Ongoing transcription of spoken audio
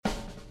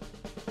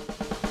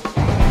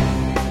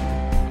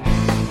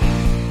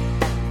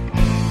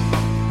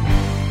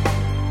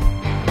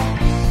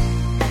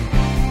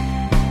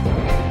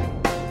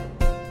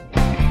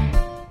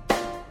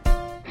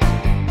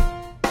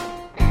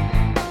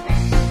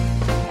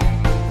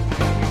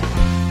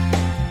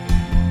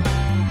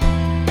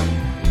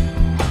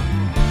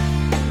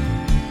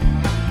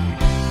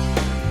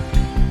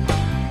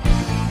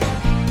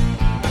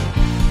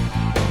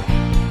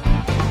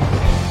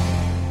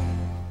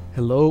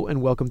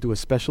Welcome to a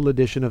special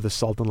edition of the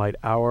Salt and Light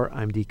Hour.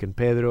 I'm Deacon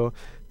Pedro.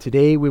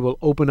 Today we will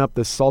open up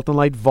the Salt and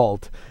Light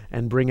Vault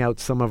and bring out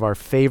some of our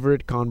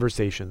favorite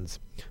conversations.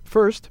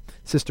 First,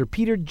 Sister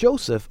Peter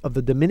Joseph of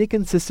the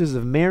Dominican Sisters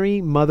of Mary,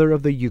 Mother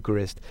of the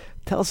Eucharist,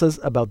 tells us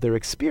about their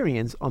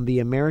experience on the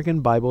American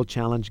Bible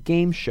Challenge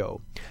game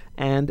show.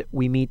 And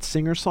we meet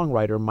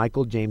singer-songwriter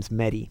Michael James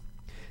Meddy.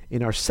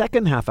 In our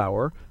second half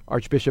hour,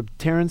 Archbishop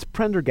Terence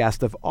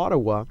Prendergast of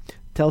Ottawa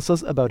tells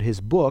us about his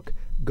book,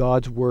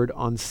 God's Word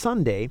on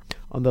Sunday,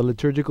 on the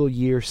liturgical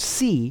year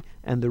C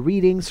and the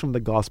readings from the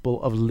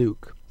Gospel of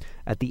Luke.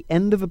 At the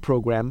end of the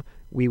program,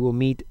 we will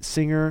meet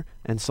singer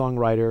and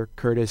songwriter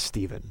Curtis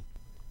Stephen.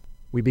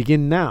 We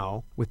begin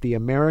now with the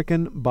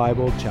American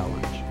Bible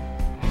Challenge.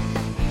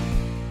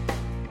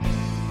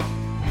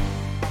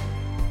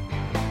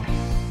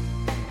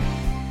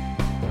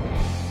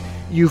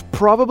 You've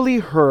probably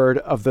heard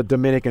of the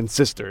Dominican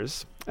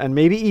Sisters, and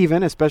maybe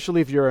even,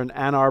 especially if you're in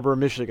Ann Arbor,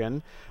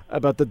 Michigan,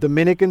 about the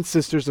Dominican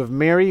Sisters of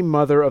Mary,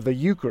 Mother of the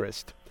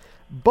Eucharist.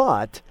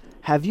 But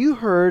have you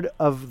heard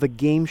of the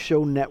Game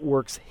Show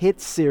Network's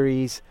hit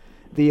series,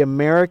 The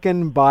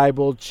American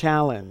Bible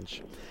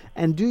Challenge?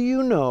 And do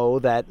you know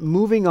that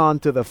moving on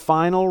to the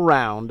final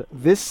round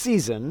this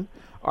season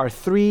are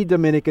 3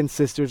 Dominican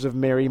Sisters of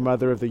Mary,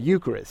 Mother of the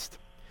Eucharist?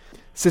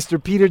 Sister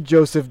Peter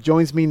Joseph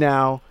joins me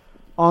now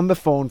on the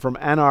phone from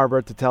Ann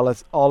Arbor to tell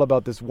us all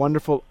about this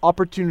wonderful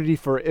opportunity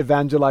for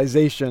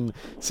evangelization.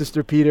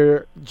 Sister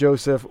Peter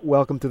Joseph,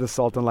 welcome to the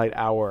Salt and Light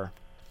Hour.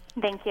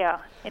 Thank you.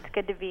 It's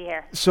good to be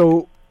here.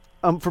 So,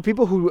 for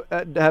people who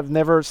have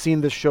never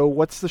seen the show,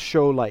 what's the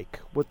show like?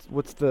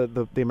 What's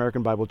the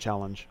American Bible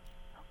Challenge?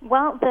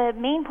 Well, the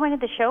main point of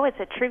the show is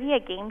a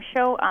trivia game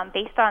show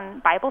based on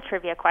Bible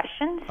trivia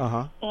questions.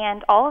 Uh-huh.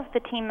 And all of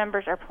the team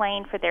members are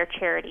playing for their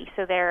charity.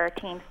 So there are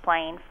teams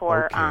playing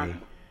for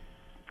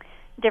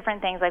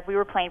different things. Like we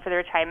were playing for the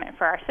retirement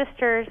for our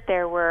sisters.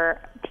 There were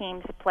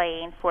teams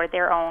playing for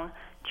their own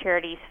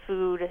charities,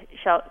 food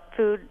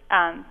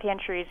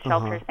pantries,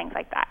 shelters, things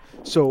like that.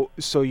 So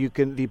you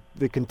can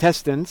the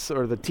contestants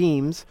or the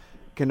teams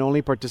can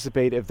only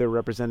participate if they're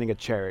representing a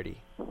charity.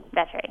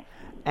 That's right.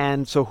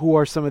 And so who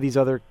were some of the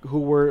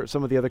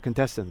other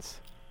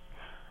contestants?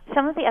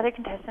 Some of the other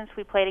contestants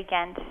we played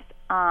against,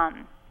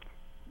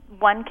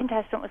 one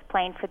contestant was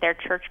playing for their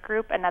church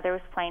group, another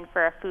was playing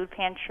for a food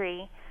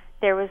pantry.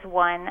 There was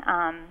one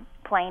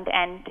playing to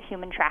end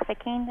human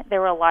trafficking.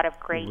 There were a lot of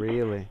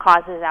great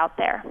causes out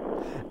there.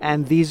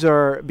 And these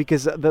are,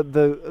 because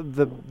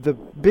the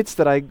bits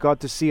that I got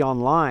to see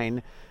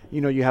online,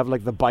 you have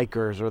like the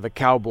bikers or the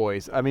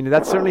cowboys. I mean,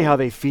 that's certainly how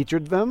they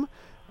featured them.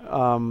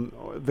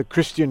 The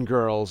Christian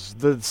girls,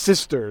 the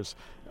sisters.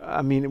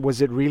 I mean,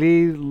 was it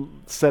really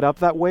set up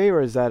that way,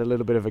 or is that a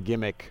little bit of a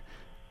gimmick?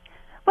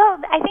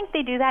 Well, I think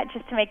they do that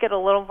just to make it a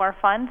little more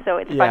fun. So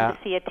it's fun to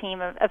see a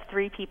team of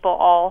 3 people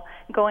all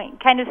going,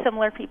 kind of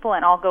similar people,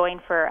 and all going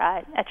for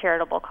a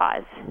charitable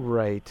cause.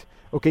 Right.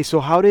 Okay,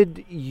 so how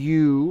did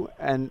you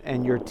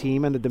and your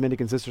team and the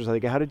Dominican Sisters,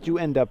 how did you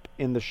end up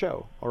in the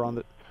show or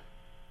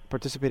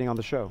participating on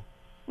the show?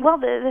 Well,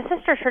 the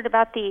sisters heard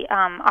about the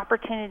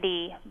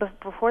opportunity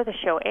before the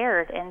show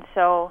aired, and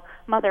so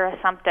Mother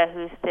Assumpta,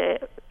 who's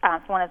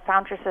one of the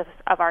foundresses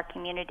of our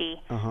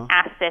community,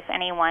 asked if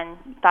anyone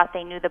thought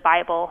they knew the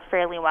Bible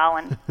fairly well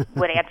and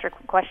would answer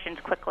questions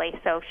quickly.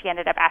 So she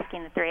ended up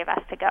asking the 3 of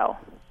us to go.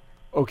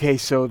 Okay,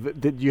 so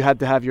did you had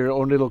to have your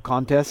own little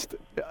contest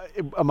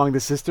among the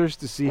sisters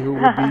to see who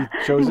would be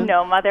chosen?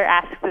 No, Mother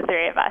asked the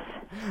 3 of us.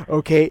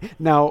 Okay,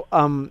 now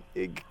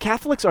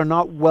Catholics are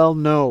not well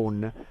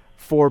known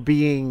for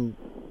being,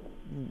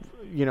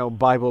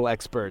 Bible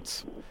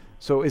experts.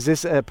 So is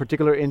this a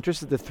particular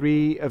interest that the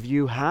 3 of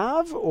you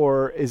have,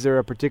 or is there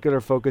a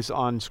particular focus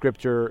on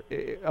Scripture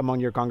among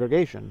your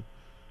congregation?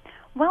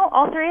 Well,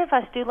 all 3 of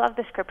us do love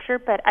the Scripture,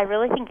 but I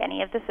really think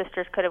any of the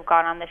sisters could have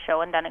gone on the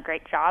show and done a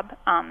great job.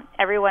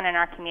 Everyone in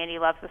our community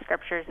loves the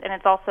Scriptures, and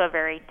it's also a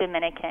very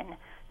Dominican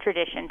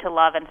tradition to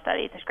love and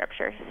study the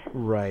Scriptures.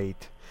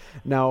 Right.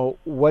 Now,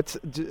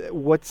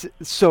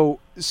 so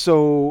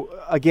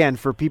again,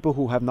 for people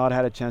who have not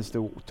had a chance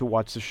to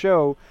watch the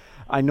show,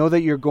 I know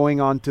that you're going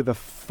on to the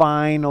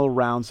final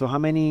round. So how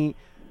many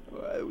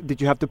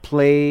did you have to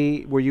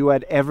play? Were you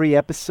at every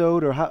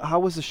episode, or how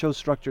was the show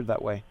structured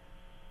that way?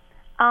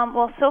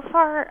 Well, so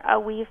far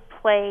we've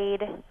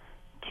played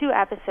 2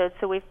 episodes.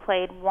 So we've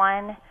played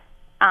one,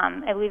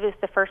 I believe it was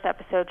the first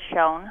episode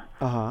shown.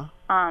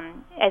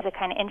 As a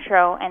kind of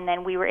intro, and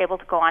then we were able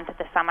to go on to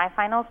the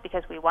semifinals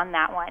because we won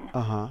that one.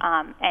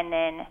 And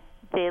then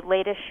the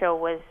latest show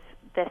was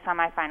the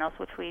semifinals,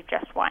 which we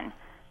just won.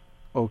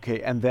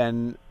 Okay, and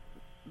then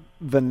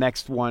the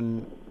next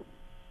one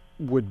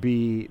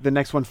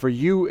for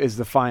you is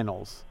the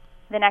finals.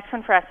 The next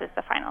one for us is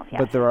the finals, yes.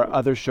 But there are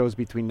other shows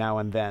between now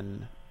and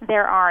then.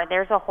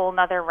 There's a whole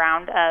nother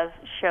round of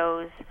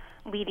shows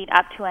leading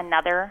up to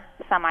another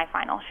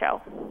semifinal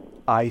show.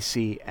 I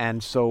see.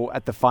 And so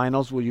at the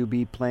finals, will you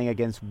be playing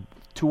against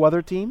 2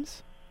 other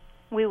teams?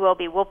 We will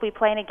be. We'll be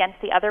playing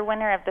against the other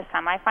winner of the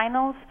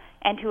semifinals,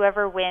 and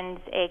whoever wins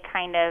a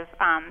kind of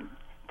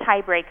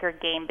tiebreaker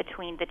game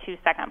between the two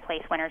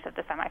second-place winners of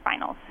the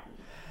semifinals.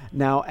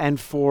 Now, and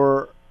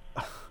for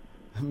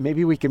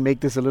maybe we can make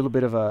this a little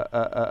bit of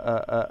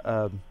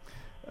a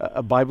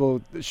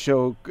Bible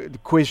show,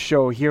 quiz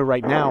show here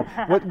right now.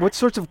 What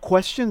sorts of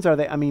questions are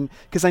they? I mean,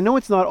 because I know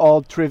it's not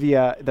all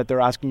trivia that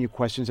they're asking you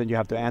questions and you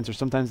have to answer.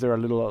 Sometimes there are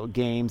little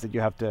games that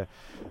you have to,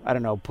 I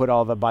don't know, put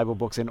all the Bible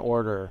books in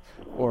order,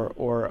 or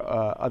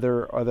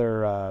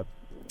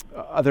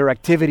other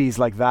activities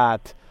like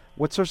that.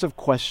 What sorts of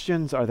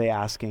questions are they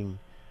asking?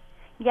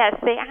 Yes,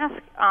 they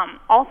ask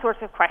all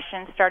sorts of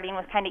questions, starting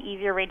with kind of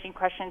easier ranging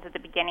questions at the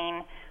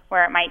beginning,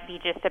 where it might be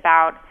just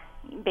about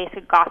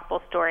basic gospel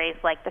stories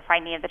like the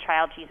finding of the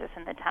child Jesus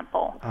in the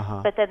temple.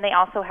 But then they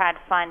also had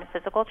fun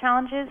physical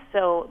challenges.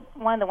 So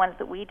one of the ones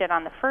that we did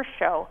on the first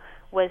show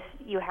was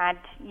you had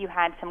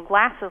some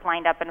glasses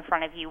lined up in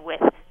front of you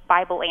with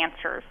Bible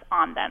answers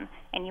on them,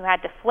 and you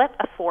had to flip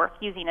a fork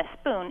using a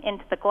spoon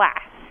into the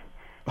glass.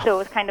 So it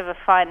was kind of a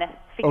fun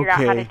figure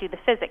out how to do the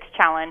physics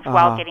challenge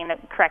while getting the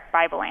correct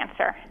Bible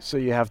answer. So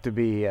you have to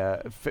be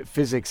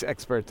physics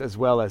experts as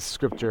well as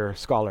scripture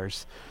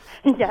scholars.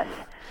 Yes.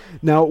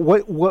 Now,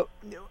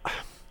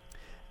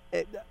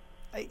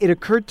 it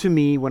occurred to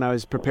me when I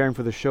was preparing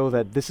for the show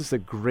that this is a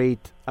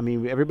great, I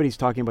mean, everybody's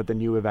talking about the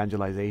new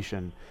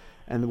evangelization,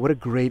 and what a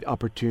great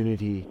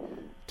opportunity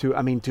to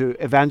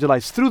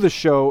evangelize through the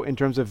show in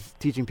terms of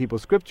teaching people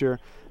scripture,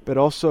 but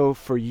also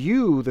for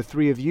you, the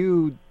three of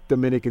you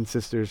Dominican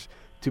sisters,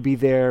 to be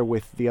there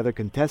with the other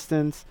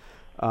contestants.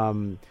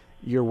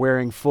 You're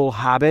wearing full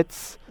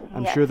habits.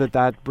 I'm sure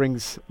that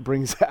brings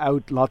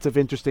out lots of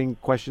interesting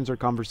questions or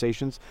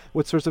conversations.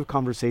 What sorts of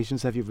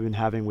conversations have you been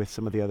having with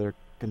some of the other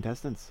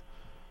contestants?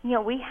 You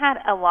know, we had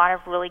a lot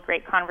of really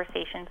great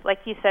conversations. Like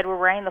you said, we're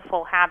wearing the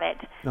full habit.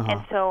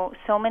 And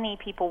so many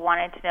people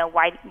wanted to know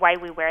why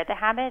we wear the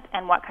habit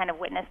and what kind of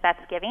witness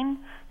that's giving.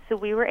 So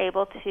we were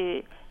able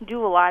to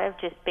do a lot of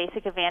just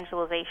basic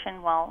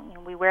evangelization. Well, you know,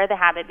 we wear the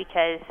habit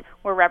because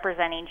we're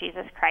representing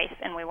Jesus Christ,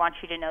 and we want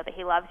you to know that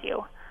he loves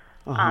you.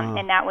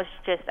 And that was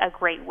just a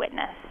great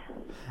witness.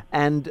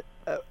 And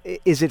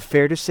is it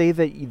fair to say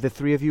that the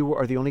three of you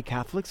are the only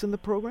Catholics in the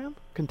program,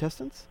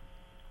 contestants?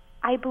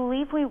 I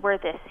believe we were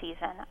this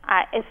season.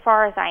 As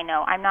far as I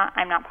know, I'm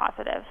not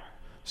positive.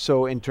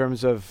 So in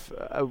terms of,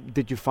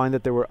 did you find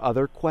that there were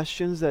other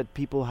questions that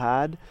people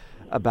had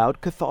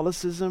about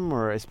Catholicism,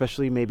 or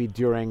especially maybe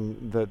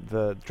during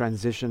the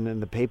transition in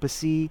the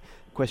papacy,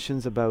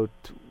 questions about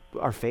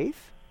our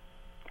faith?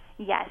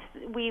 Yes,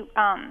 we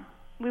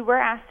were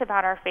asked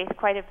about our faith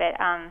quite a bit.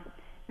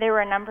 There were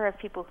a number of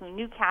people who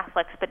knew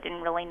Catholics but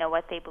didn't really know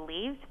what they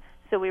believed.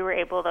 So we were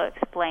able to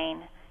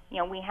explain, you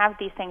know, we have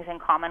these things in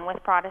common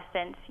with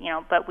Protestants, you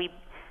know, but we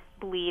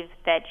believe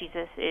that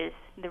Jesus is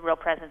the real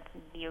presence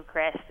in the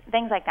Eucharist,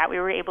 things like that. We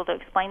were able to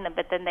explain them,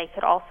 but then they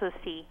could also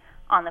see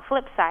on the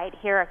flip side,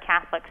 here are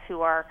Catholics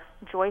who are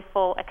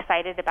joyful,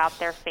 excited about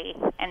their faith,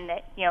 and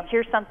that, you know,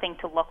 here's something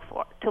to look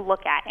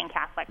at in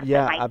Catholics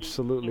that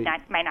absolutely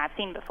might not have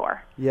seen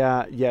before.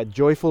 Yeah,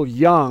 joyful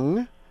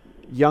young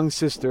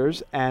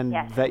sisters, and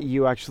that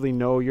you actually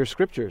know your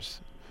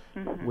scriptures,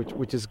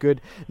 which is good.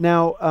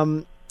 Now,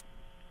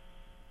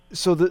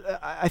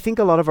 I think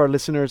a lot of our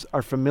listeners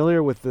are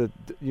familiar with the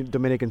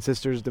Dominican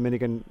Sisters,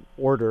 Dominican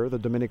Order, the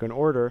Dominican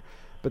Order,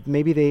 but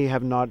maybe they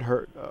have not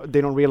heard, they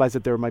don't realize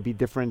that there might be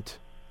different,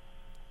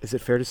 is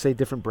it fair to say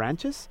different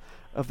branches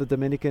of the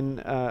Dominican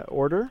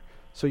Order?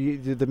 So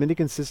the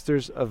Dominican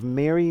Sisters of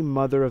Mary,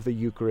 Mother of the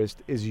Eucharist,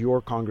 is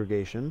your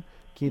congregation.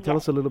 Can you tell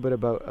us a little bit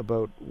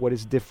about what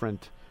is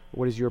different?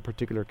 What is your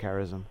particular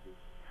charism?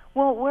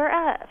 Well, we're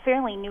a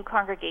fairly new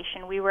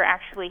congregation. We were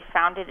actually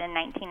founded in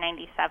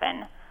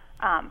 1997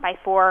 by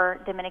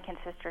 4 Dominican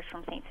sisters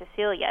from St.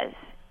 Cecilia's.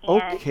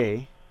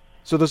 Okay.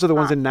 So those are the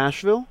ones in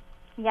Nashville?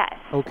 Yes.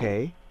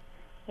 Okay.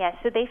 Yes,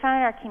 so they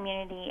founded our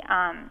community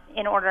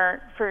in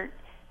order for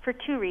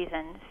 2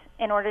 reasons.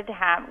 In order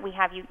to we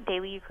have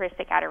daily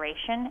Eucharistic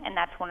adoration, and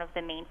that's one of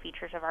the main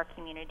features of our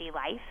community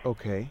life.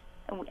 Okay.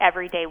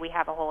 Every day we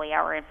have a holy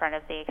hour in front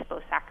of the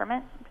exposed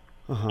sacrament.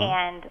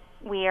 And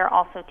we are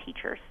also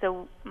teachers.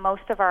 So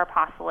most of our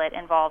apostolate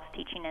involves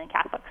teaching in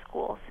Catholic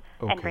schools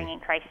and bringing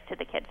Christ to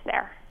the kids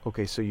there.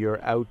 Okay, so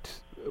you're out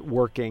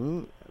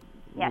working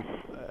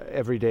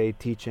every day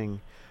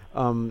teaching.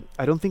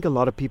 I don't think a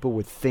lot of people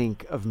would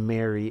think of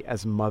Mary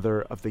as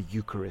Mother of the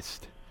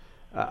Eucharist.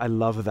 I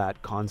love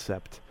that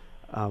concept.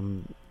 How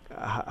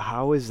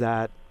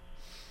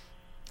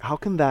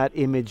can that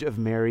image of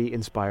Mary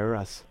inspire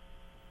us?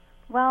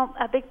 Well,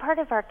 a big part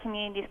of our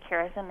community's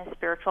charism is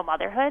spiritual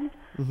motherhood.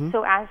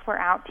 So as we're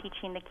out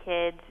teaching the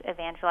kids,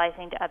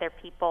 evangelizing to other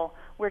people,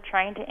 we're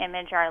trying to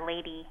image Our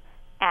Lady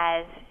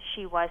as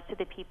she was to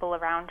the people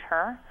around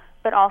her,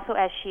 but also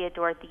as she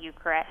adored the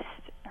Eucharist,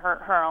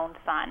 her own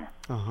son.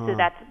 So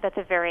that's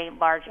a very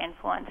large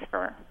influence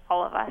for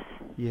all of us.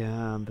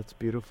 Yeah, that's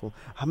beautiful.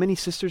 How many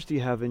sisters do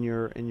you have in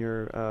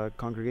your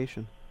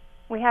congregation?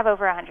 We have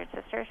over 100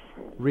 sisters.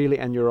 Really?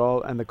 And you're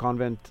all, and the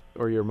convent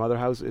or your mother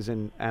house is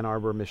in Ann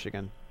Arbor,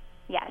 Michigan?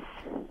 Yes.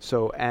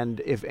 So,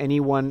 and if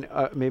anyone,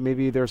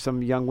 maybe there's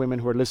some young women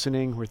who are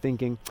listening who are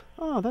thinking,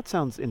 oh, that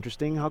sounds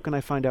interesting. How can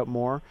I find out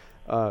more?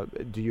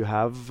 Do you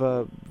have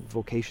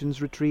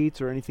vocations retreats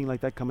or anything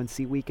like that, come and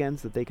see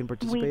weekends that they can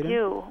participate in? We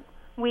do.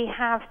 We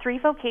have 3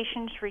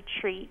 vocations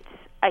retreats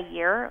a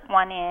year.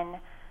 One in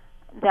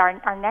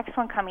our next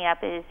one coming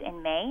up is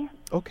in May.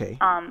 Okay.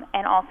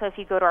 And also, if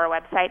you go to our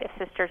website,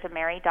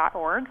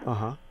 sistersofmary.org,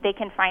 they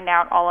can find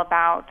out all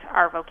about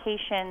our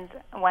vocations,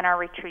 when our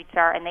retreats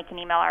are, and they can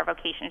email our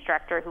vocations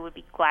director, who would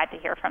be glad to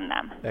hear from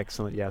them.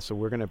 Excellent. Yeah, so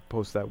we're going to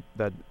post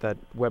that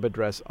web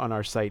address on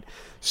our site.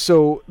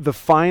 So the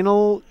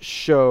final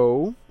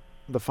show,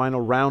 the final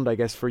round, I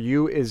guess, for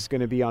you is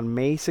going to be on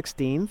May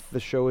 16th.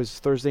 The show is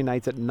Thursday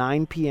nights at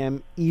 9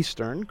 p.m.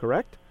 Eastern,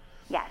 correct?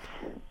 Yes.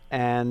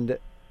 And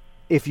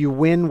if you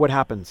win, what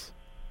happens?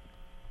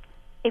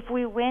 If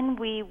we win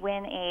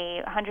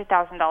a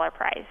 $100,000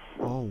 prize.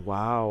 Oh,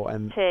 wow.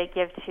 And to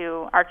give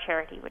to our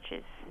charity, which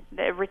is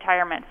the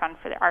retirement fund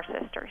for our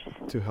sisters.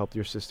 To help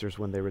your sisters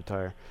when they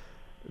retire.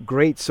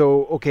 Great.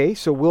 So, okay,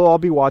 so we'll all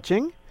be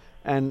watching.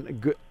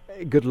 And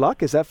good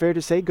luck. Is that fair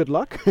to say? Good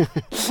luck?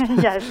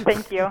 Yes,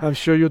 thank you. I'm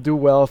sure you'll do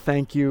well.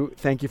 Thank you.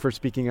 Thank you for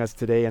speaking to us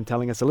today and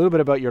telling us a little bit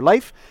about your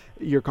life,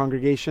 your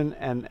congregation,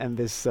 and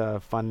this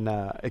fun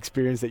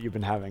experience that you've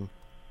been having.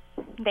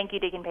 Thank you,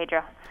 Deacon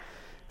Pedro.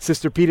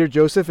 Sister Peter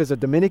Joseph is a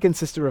Dominican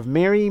Sister of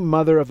Mary,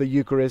 Mother of the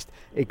Eucharist,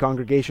 a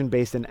congregation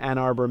based in Ann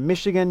Arbor,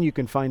 Michigan. You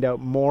can find out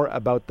more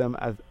about them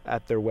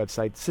at their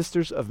website,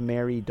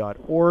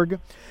 sistersofmary.org.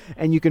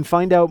 And you can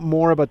find out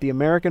more about the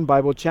American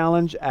Bible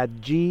Challenge at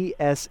gsntv.com.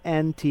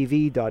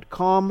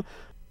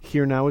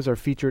 Here now is our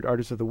featured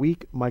artist of the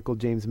week, Michael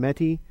James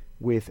Metty,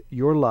 with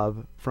Your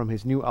Love from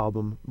his new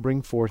album,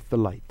 Bring Forth the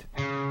Light.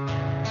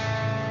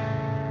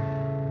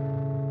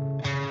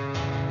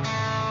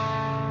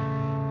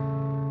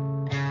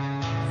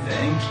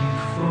 Thank you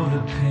for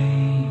the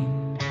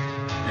pain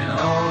and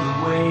all the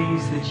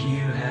ways that you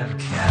have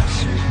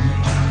captured me,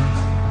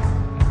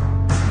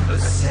 but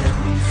set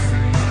me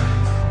free.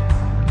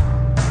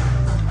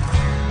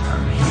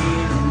 I'm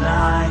healing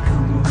like a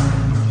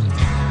wound,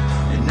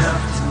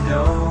 enough to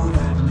know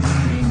that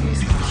bleeding is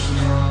the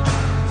cure,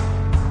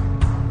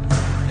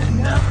 and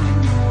nothing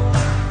more.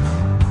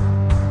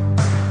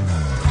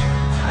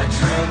 I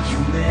drank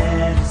your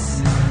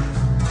medicine,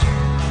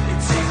 it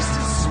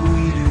tasted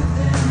sweeter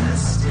than the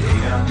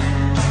state I'm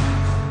in,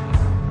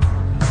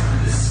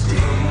 the state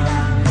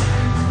I'm in.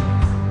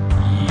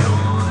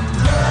 Your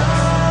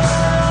love,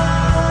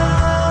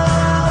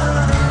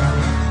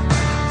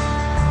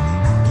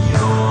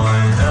 your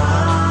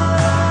love,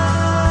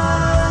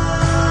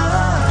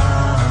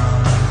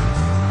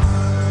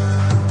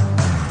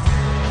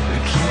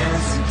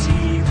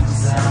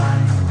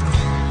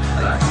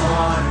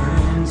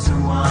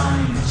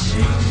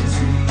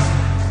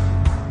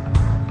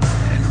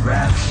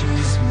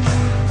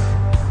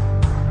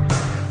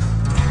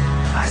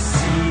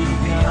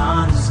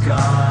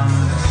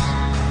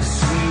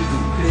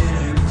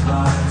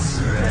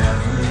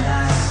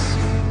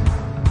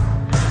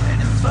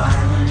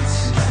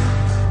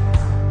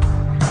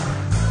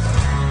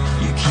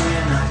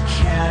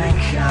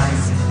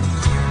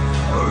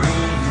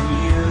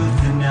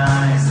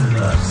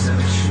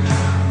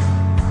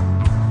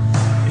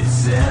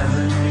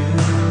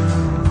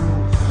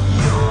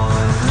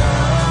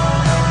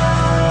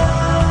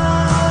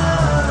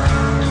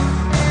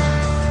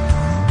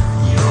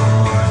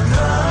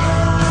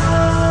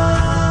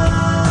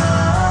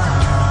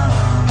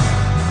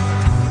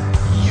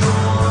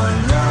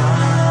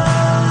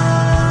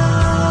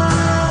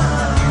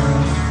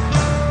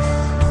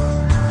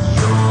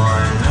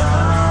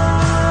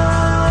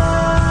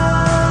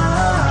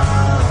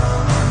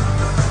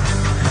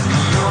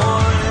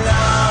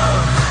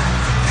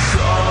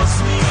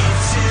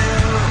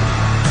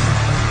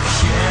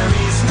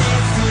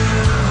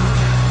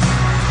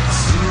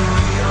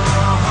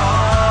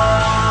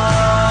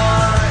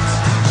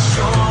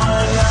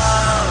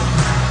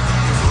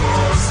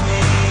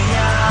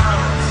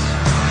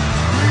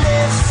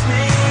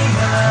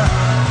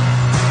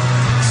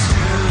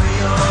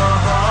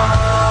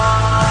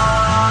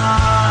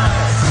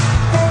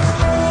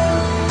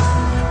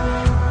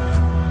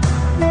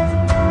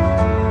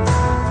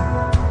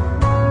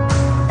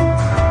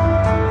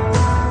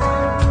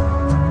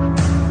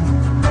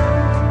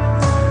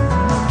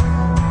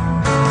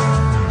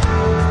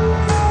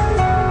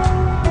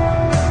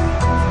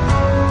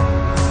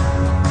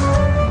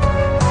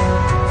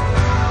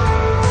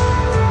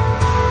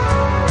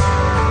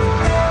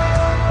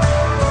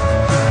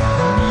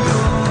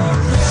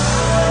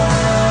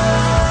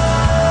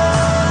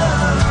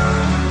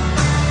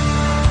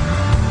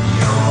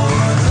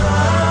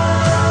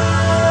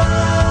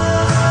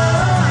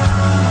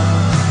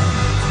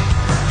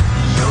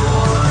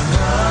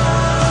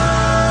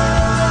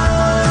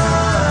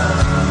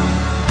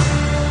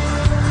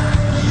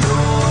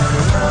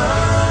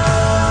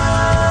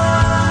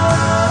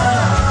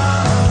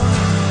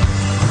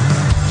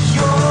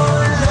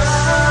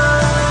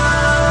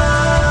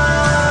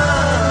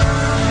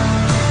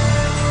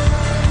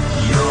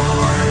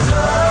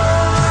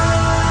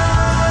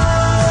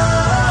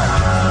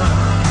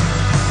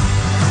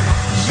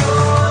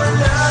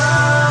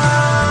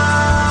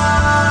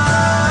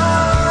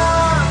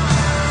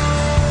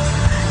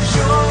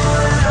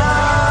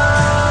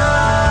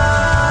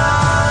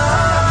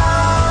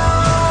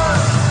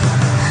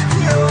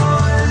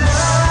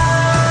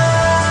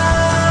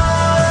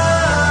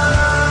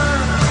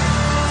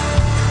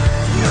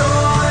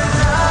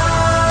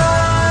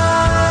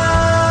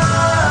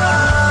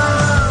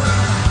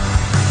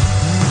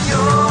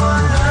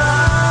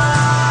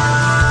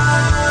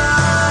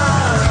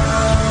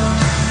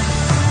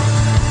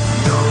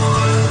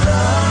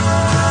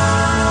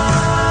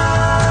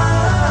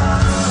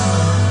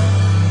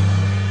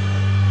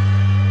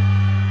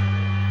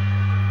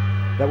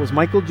 was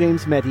Michael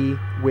James Metty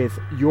with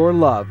Your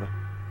Love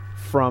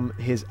from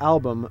his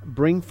album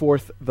Bring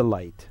Forth the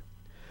Light.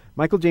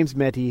 Michael James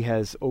Metty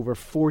has over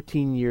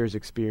 14 years'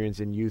 experience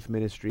in youth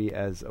ministry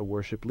as a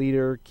worship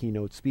leader,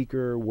 keynote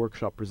speaker,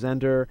 workshop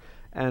presenter,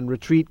 and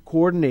retreat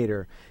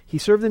coordinator. He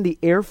served in the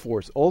Air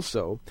Force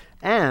also,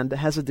 and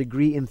has a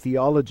degree in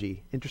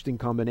theology. Interesting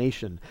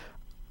combination.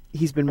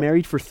 He's been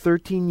married for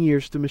 13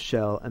 years to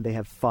Michelle, and they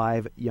have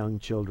 5 young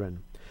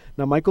children.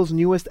 Now, Michael's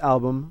newest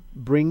album,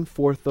 Bring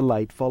Forth the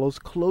Light, follows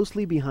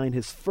closely behind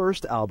his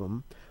first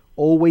album,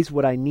 Always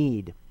What I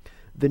Need.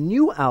 The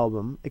new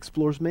album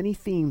explores many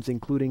themes,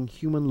 including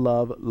human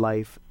love,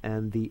 life,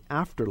 and the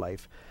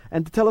afterlife.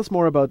 And to tell us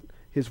more about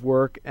his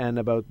work and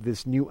about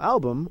this new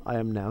album, I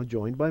am now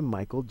joined by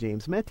Michael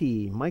James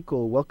Metty.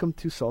 Michael, welcome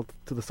to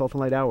the Salt and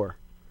Light Hour.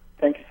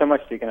 Thank you so much,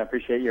 Deacon. I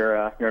appreciate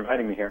your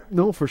inviting me here.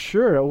 No, for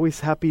sure.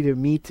 Always happy to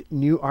meet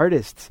new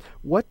artists.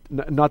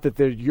 Not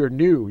that you're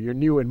new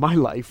in my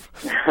life.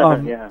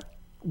 Yeah.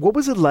 What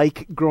was it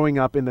like growing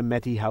up in the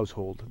Metty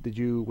household?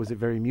 Was it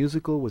very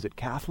musical? Was it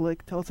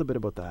Catholic? Tell us a bit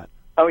about that.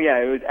 Oh, yeah,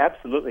 it was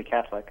absolutely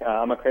Catholic.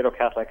 I'm a cradle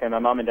Catholic, and my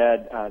mom and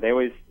dad, they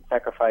always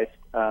sacrificed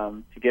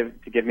to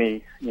give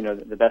me,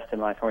 the best in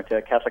life. I went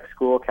to Catholic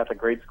school, Catholic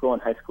grade school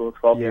and high school,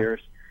 12 years,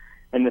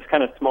 in this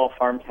kind of small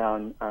farm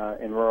town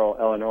in rural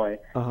Illinois.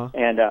 Uh-huh.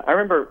 And I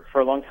remember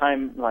for a long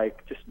time,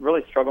 just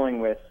really struggling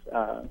with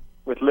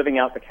living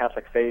out the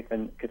Catholic faith,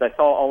 and because I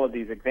saw all of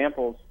these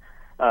examples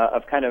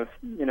of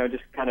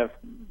just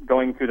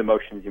going through the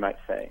motions, you might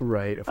say.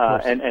 Right, of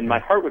course. And my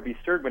heart would be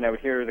stirred when I would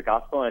hear the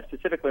gospel, and I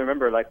specifically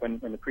remember when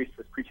the priest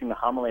was preaching the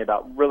homily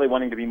about really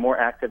wanting to be more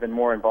active and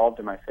more involved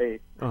in my faith,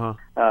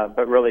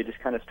 but really just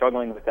kind of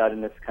struggling with that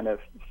in this kind of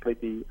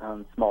sleepy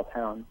small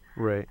town.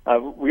 Right.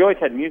 We always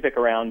had music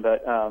around,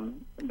 but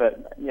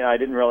I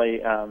didn't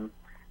really, I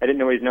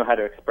didn't always know how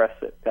to express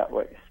it that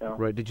way. So.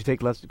 Right. Did you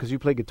take lessons? Because you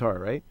play guitar,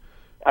 right?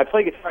 I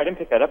played guitar. I didn't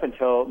pick that up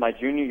until my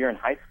junior year in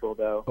high school,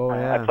 though. Oh,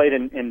 yeah. I played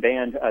in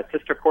band.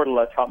 Sister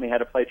Cordula taught me how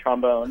to play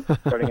trombone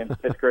starting in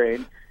 5th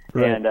grade.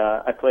 Right. And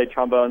I played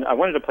trombone. I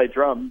wanted to play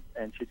drums,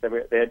 and she said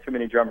they had too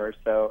many drummers.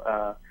 So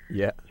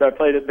I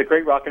played the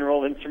great rock and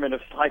roll instrument of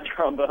slide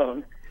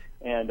trombone,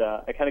 and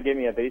it kind of gave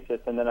me a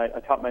basis. And then I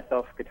taught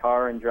myself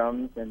guitar and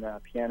drums and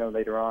piano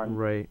later on.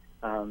 Right.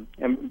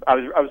 And I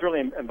was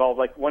really involved.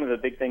 Like, one of the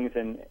big things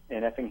in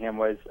Effingham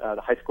was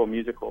the high school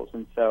musicals,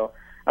 and so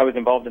I was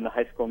involved in the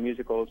high school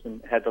musicals and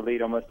had the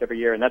lead almost every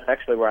year. And that's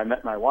actually where I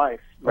met my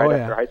wife.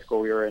 After high school,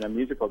 we were in a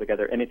musical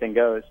together, Anything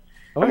Goes.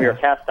 And we were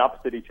cast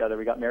opposite each other.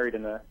 We got married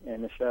in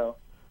the show.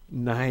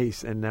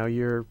 Nice. And now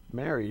you're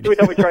married. We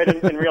thought we'd try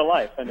it in real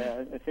life, and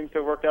it seems to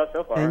have worked out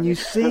so far. And you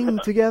sing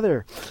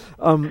together.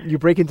 You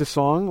break into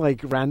song,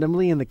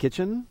 randomly in the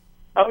kitchen?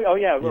 Oh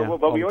yeah.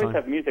 Well, we always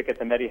have music at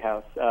the Metty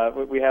house.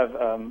 We have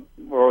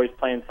we're always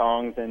playing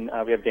songs, and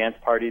we have dance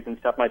parties and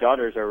stuff. My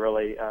daughters are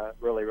really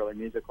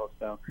musical.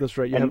 So that's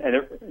right. And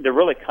they're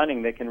really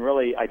cunning. They can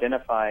really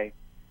identify.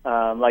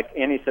 Like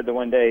Annie said the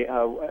one day,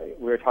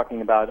 we were talking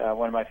about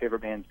one of my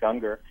favorite bands,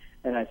 Gungor,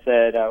 and I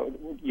said,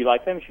 "You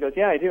like them?" She goes,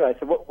 "Yeah, I do." I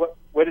said,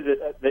 "What is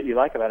it that you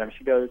like about them?"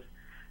 She goes,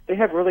 "They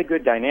have really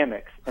good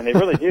dynamics," and they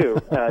really do.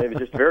 It was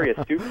just very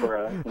astute for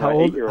a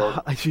 8-year-old.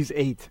 She's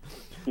 8.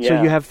 Yeah.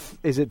 So you have,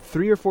 is it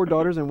 3 or 4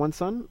 daughters and 1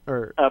 son,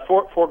 or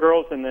 4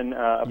 girls and then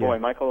a boy,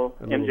 Michael,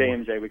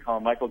 MJ. We call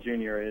him Michael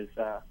Jr. is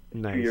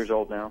 2 years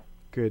old now.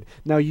 Good.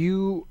 Now,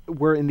 you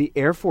were in the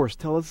Air Force.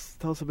 Tell us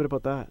a bit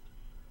about that.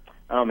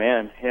 Oh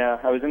man, yeah,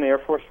 I was in the Air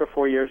Force for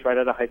 4 years, right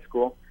out of high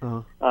school,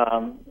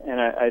 and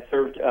I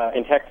served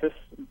in Texas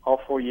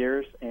all 4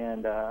 years,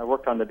 and I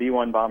worked on the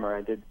B-1 bomber.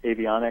 I did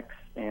avionics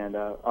and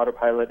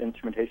autopilot,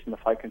 instrumentation, the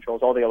flight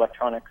controls, all the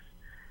electronics.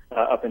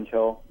 Up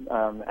until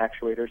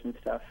actuators and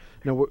stuff.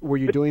 Now, were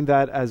you doing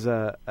that as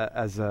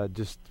a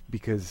just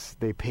because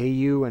they pay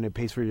you and it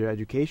pays for your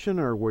education,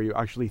 or were you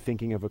actually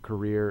thinking of a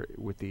career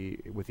with the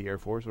Air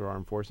Force or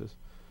Armed Forces?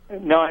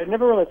 No, I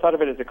never really thought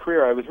of it as a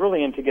career. I was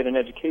really into get an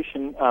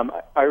education.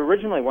 I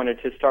originally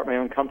wanted to start my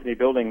own company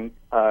building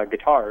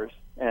guitars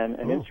and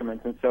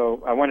instruments, and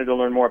so I wanted to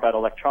learn more about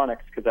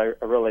electronics because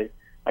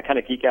I kind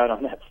of geek out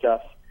on that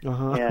stuff.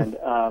 Uh-huh.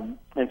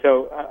 And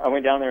so I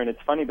went down there, and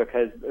it's funny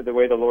because the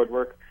way the Lord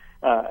worked.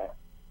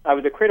 I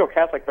was a cradle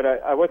Catholic, but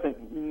I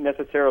wasn't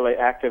necessarily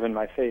active in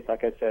my faith,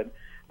 like I said.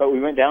 But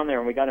we went down there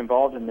and we got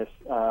involved in this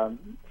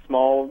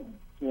small,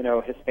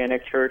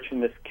 Hispanic church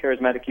and this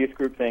charismatic youth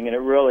group thing, and it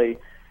really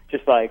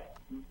just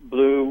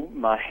blew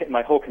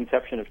my whole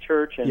conception of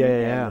church and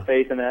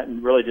faith and that,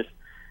 and really just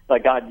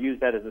God used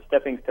that as a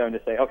stepping stone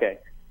to say, okay,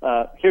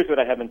 here's what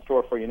I have in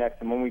store for you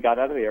next. And when we got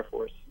out of the Air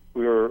Force,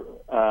 we were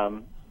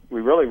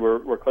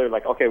clear,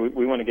 okay,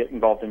 we want to get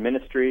involved in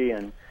ministry,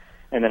 and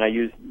then I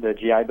used the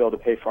GI Bill to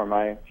pay for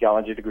my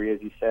theology degree,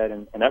 as you said,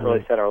 and that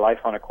really set our life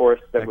on a course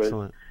that was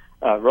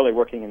really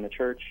working in the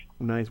church.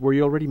 Nice. Were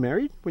you already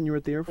married when you were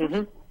at the Air Force?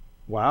 Mm-hmm.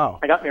 Wow.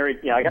 I got married.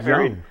 Yeah, I got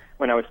married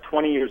when I was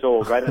 20 years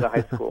old, right out of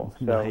high school.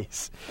 So,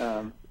 nice.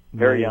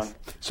 Very young.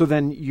 So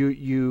then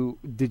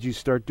did you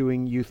start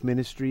doing youth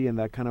ministry and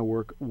that kind of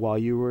work while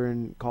you were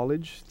in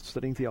college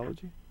studying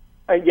theology?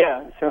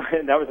 Yeah, so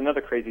that was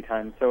another crazy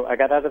time. So I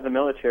got out of the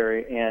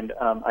military, and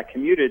I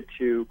commuted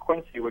to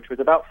Quincy, which was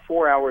about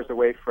 4 hours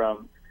away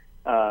from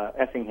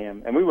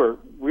Effingham, and we were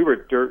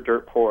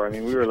dirt poor. I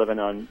mean, we were living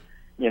on,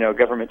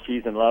 government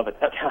cheese and love at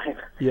that time.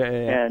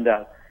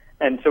 Yeah.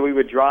 And so we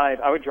would drive.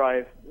 I would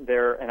drive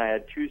there, and I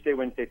had Tuesday,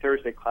 Wednesday,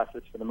 Thursday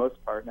classes for the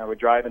most part. And I would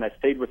drive, and I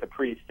stayed with a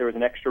priest. There was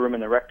an extra room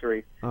in the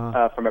rectory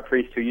from a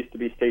priest who used to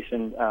be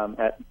stationed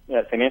at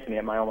St. Anthony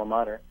at my alma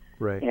mater.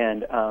 Right.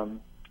 And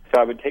so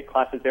I would take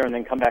classes there, and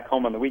then come back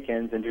home on the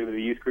weekends and do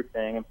the youth group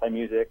thing and play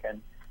music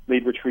and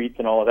lead retreats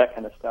and all of that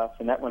kind of stuff.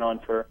 And that went on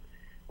for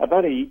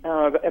about a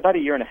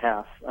year and a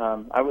half.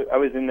 I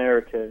was in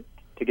there to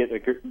get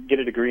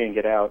a degree and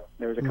get out.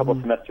 There was a couple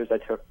of semesters I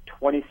took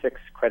 26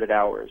 credit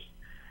hours.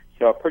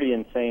 So a pretty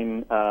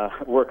insane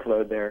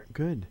workload there.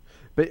 Good.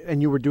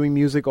 And you were doing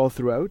music all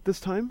throughout this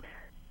time?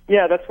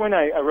 Yeah, that's when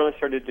I really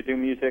started to do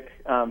music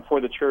for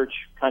the church,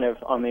 kind of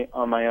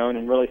on my own,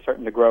 and really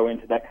starting to grow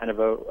into that kind of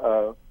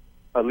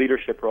a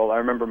leadership role. I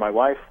remember my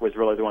wife was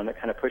really the one that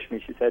kind of pushed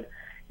me. She said,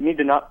 "You need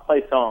to not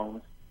play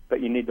songs, but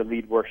you need to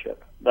lead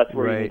worship. That's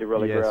where you need to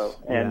really grow."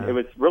 And it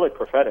was really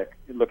prophetic,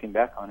 looking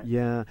back on it.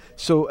 Yeah.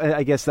 So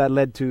I guess that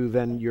led to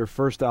then your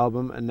first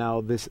album, and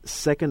now this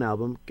second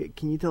album.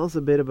 Can you tell us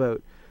a bit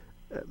about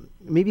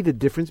maybe the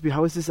difference?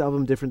 How is this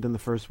album different than the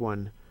first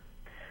one?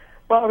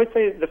 Well, I would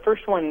say the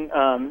first one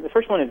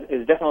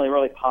is definitely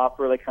really pop,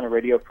 really kind of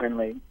radio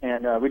friendly,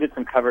 and we did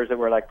some covers that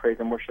were like praise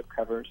and worship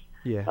covers.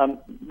 Yeah.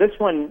 This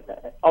one,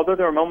 although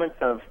there are moments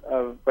of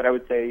what I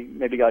would say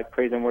maybe like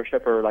praise and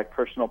worship or like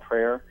personal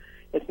prayer,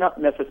 it's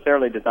not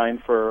necessarily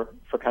designed for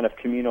kind of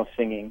communal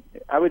singing.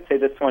 I would say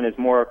this one is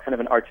more kind of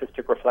an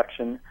artistic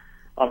reflection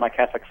on my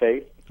Catholic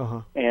faith,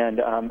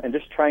 and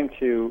just trying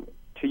to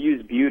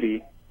use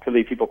beauty to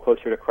lead people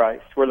closer to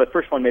Christ. Where the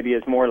first one maybe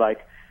is more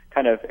like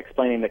kind of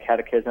explaining the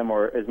catechism,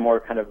 or is more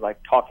kind of like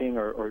talking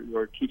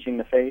or teaching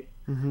the faith.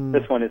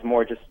 This one is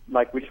more just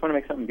like we just want to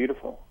make something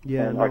beautiful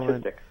and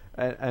artistic.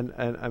 And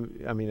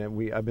I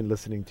mean, I've been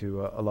listening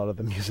to a lot of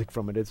the music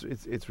from it.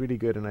 It's really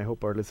good, and I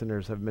hope our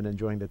listeners have been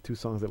enjoying the two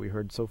songs that we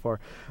heard so far.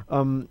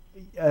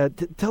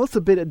 Tell us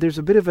a bit. There's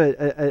a bit of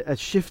a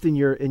shift in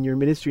your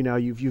ministry now.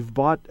 You've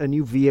bought a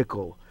new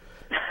vehicle,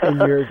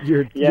 and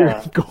you're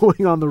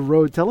going on the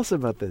road. Tell us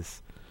about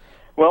this.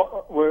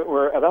 Well,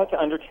 we're about to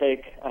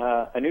undertake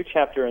a new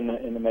chapter in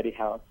the Medi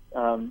House.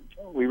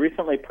 We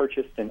recently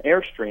purchased an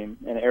Airstream,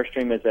 and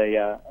Airstream is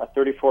a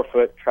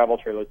 34-foot travel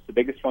trailer. It's the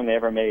biggest one they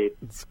ever made.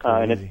 It's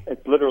crazy. And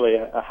it's literally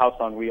a house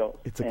on wheels.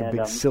 It's like a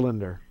big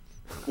cylinder.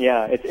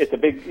 Yeah, it's a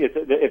big.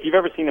 If you've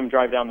ever seen them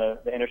drive down the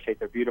interstate,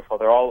 they're beautiful.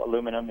 They're all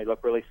aluminum. They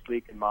look really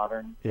sleek and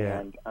modern. Yeah.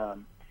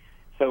 And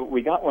so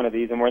we got one of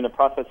these, and we're in the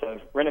process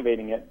of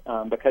renovating it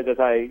because as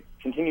I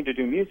continue to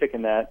do music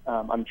in that,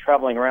 I'm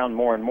traveling around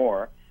more and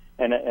more.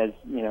 And as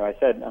I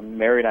said, I'm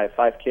married. I have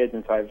 5 kids,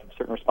 and so I have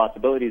certain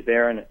responsibilities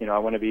there. And I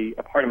want to be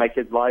a part of my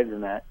kids' lives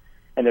in that.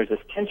 And there's this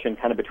tension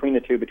kind of between the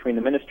two, between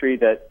the ministry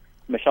that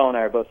Michelle and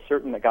I are both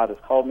certain that God has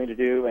called me to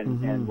do,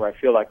 and where I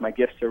feel like my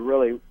gifts are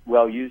really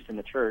well used in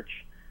the church,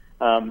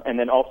 and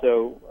then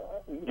also,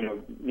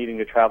 needing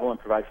to travel and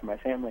provide for my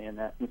family in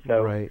that. And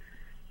so,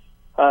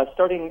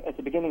 starting at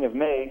the beginning of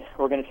May,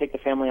 we're going to take the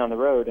family on the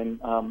road. And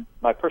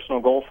my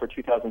personal goal for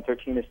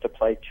 2013 is to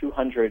play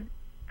 200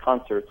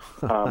 concerts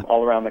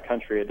all around the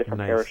country at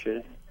different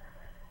parishes.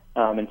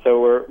 And so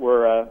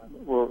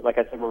we're like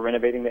I said, we're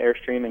renovating the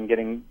Airstream and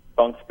getting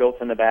bunks built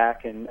in the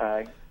back, and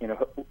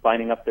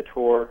lining up the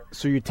tour.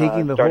 So you're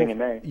taking starting in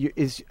May.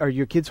 Are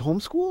your kids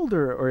homeschooled,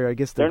 or I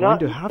guess they're going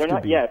to have to be? They're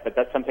not yet, but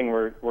that's something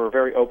we're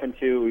very open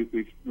to.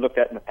 We've looked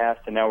at in the past,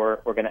 and now we're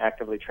going to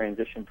actively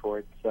transition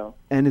towards. So.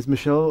 And is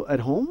Michelle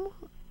at home?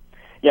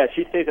 Yeah,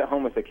 she stays at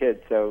home with the kids,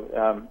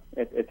 so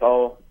it's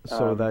all.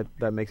 So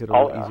that makes it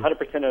all easier.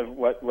 100% of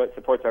what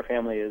supports our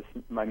family is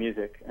my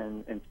music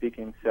and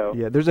speaking. So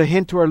yeah, there's a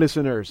hint to our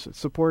listeners: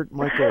 support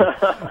Michael.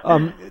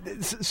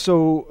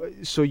 So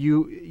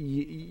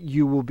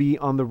you will be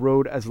on the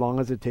road as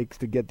long as it takes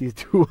to get these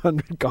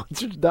 200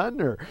 concerts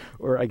done,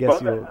 or I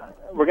guess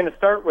we're going to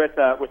start with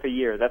a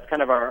year. That's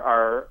kind of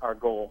our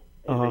goal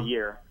is a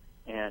year,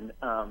 and.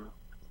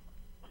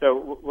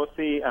 So we'll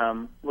see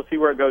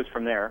where it goes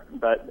from there,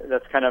 but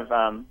that's kind of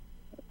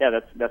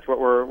that's what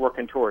we're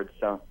working towards.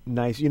 So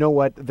nice. You know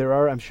what? There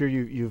are. I'm sure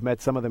you've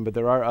met some of them, but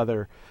there are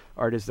other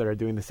artists that are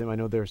doing the same. I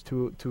know there's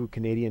two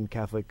Canadian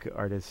Catholic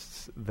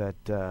artists that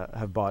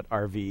have bought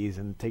RVs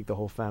and take the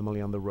whole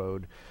family on the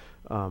road.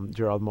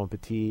 Gerald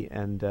Montpetit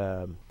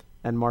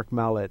and Mark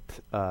Mallet.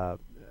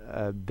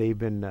 They've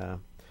been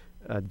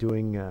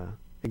doing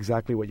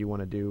exactly what you want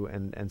to do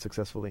and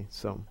successfully.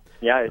 So.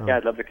 Yeah,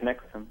 I'd love to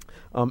connect with him.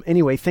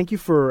 Anyway, thank you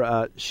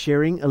for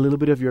sharing a little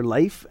bit of your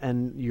life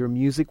and your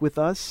music with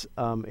us.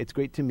 It's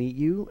great to meet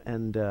you,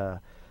 and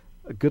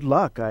good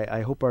luck.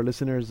 I hope our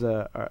listeners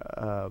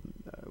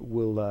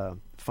will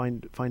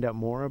find out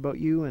more about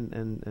you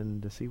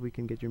and to see if we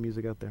can get your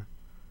music out there.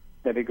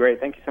 That'd be great.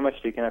 Thank you so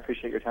much, Deacon. I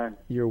appreciate your time.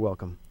 You're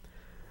welcome.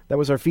 That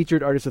was our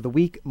featured artist of the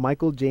week,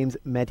 Michael James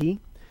Meti.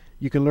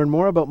 You can learn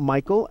more about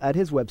Michael at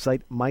his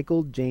website,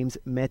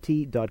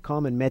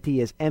 michaeljamesmette.com, and Mette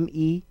is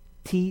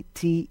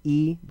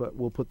M-E-T-T-E, but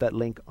we'll put that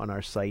link on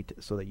our site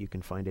so that you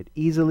can find it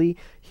easily.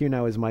 Here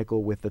now is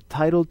Michael with the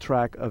title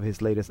track of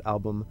his latest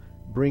album,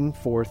 Bring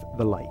Forth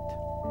the Light.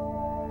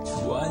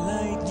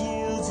 Twilight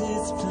yields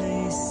its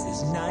place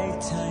as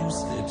nighttime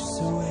slips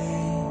away.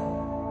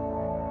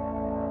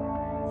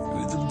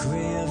 Through the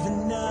gray of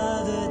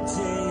another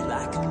day,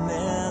 like a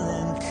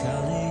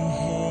melancholy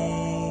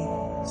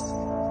haze.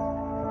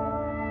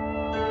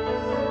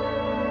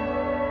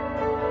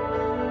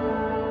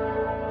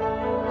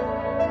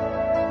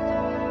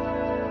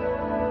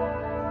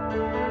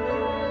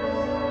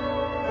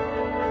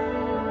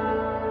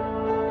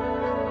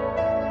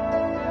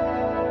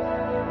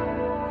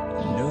 I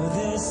know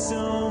there's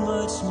so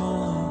much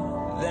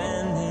more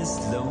than this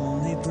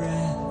lonely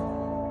breath.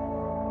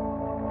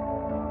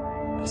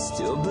 I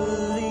still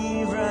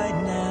believe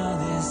right now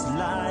this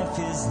life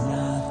is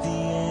not the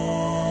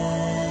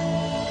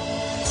end.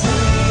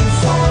 Bring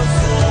forth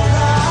the light.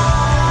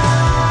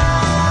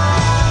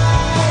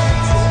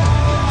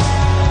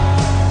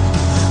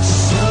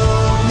 Show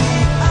me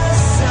a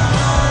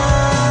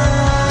sign.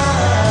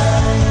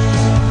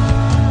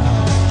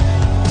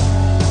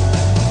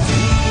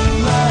 Be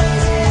my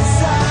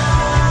desire.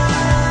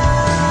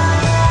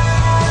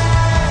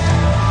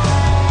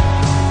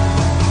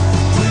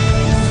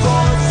 Bring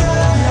forth the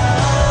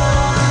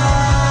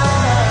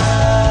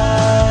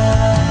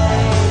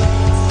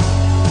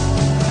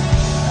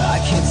I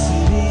can't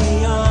see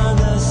beyond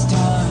the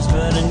stars,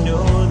 but I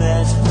know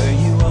that's where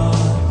you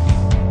are.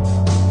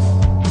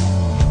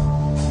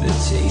 The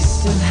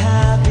taste of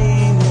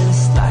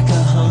happiness, like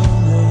a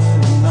hunger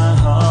in my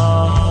heart.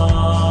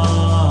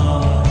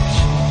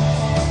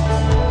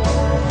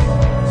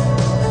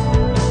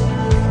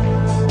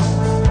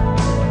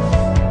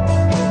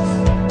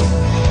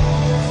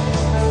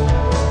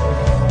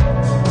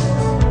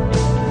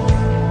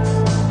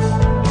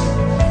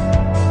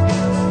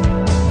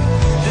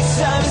 The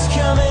time is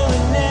coming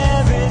when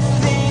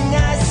everything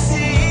I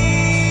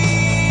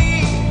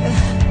see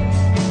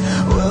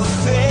will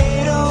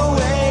fade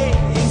away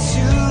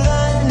into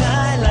the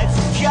night like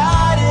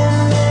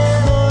forgotten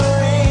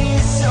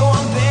memories. So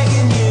I'm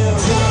begging you,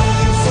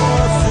 bring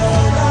forth the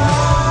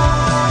light.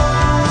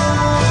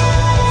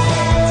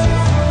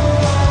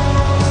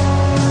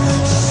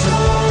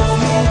 Show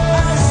me a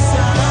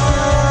sign.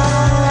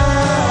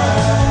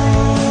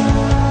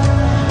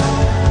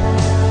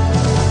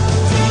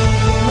 Be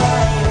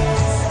my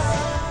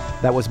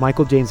desire. That was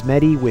Michael James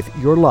Mette with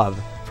Your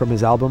Love from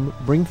his album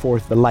Bring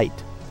Forth the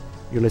Light.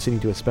 You're listening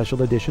to a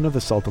special edition of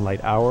the Salt and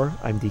Light Hour.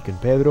 I'm Deacon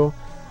Pedro.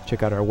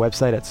 Check out our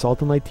website at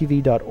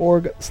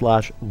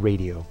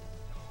saltandlighttv.org/radio.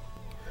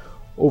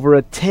 Over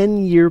a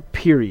 10-year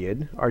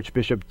period,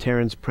 Archbishop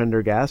Terence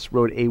Prendergast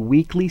wrote a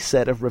weekly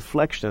set of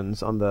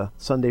reflections on the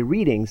Sunday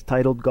readings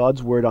titled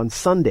God's Word on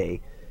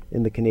Sunday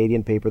in the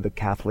Canadian paper The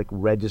Catholic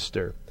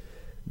Register.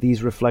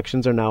 These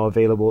reflections are now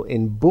available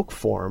in book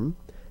form,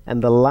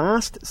 and the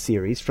last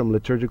series from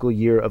liturgical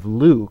year of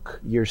Luke,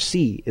 Year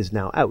C, is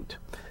now out.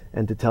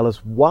 And to tell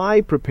us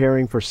why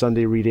preparing for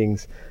Sunday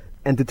readings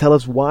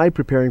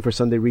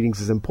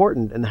is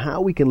important and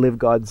how we can live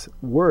God's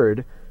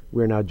Word,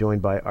 we're now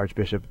joined by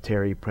Archbishop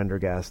Terry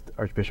Prendergast.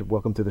 Archbishop,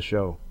 welcome to the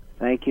show.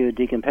 Thank you,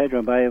 Deacon Pedro.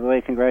 And by the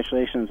way,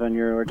 congratulations on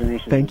your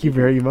ordination. Thank you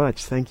very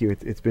much. Thank you.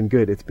 It's been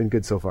good. It's been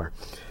good so far.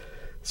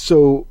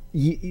 So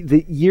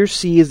the Year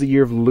C is the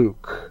year of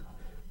Luke.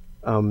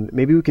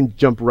 Maybe we can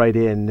jump right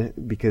in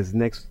because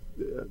next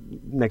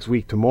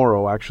week,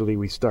 tomorrow, actually,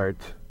 we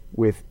start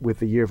with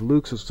the year of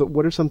Luke. So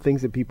what are some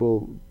things that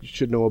people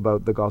should know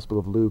about the Gospel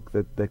of Luke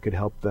that could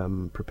help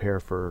them prepare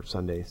for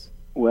Sundays?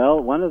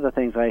 Well, one of the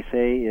things I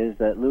say is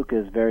that Luke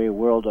is very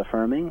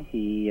world-affirming.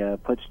 He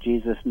puts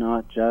Jesus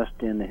not just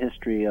in the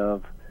history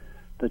of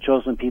the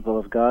chosen people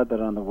of God, but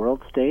on the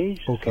world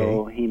stage. Okay.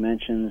 So he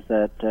mentions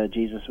that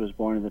Jesus was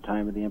born in the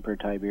time of the Emperor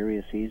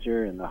Tiberius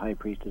Caesar and the high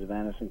priestess of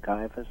Annas and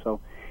Caiaphas.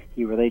 So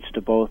he relates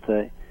to both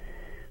the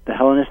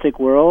Hellenistic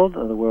world,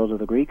 or the world of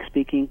the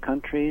Greek-speaking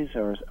countries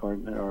or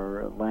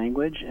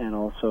language, and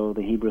also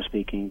the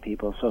Hebrew-speaking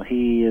people. So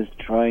he is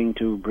trying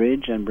to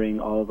bridge and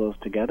bring all of those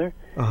together.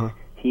 Uh-huh.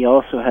 He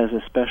also has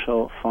a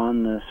special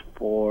fondness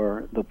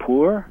for the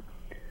poor.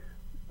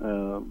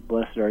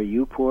 Blessed are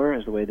you poor,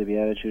 is the way the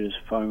Beatitude is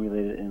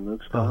formulated in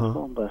Luke's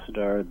Gospel. Uh-huh. Blessed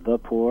are the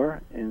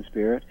poor in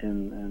spirit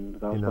in the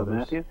Gospel of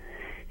Matthew.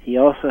 He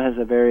also has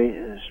a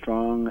very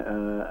strong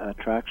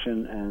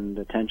attraction and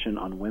attention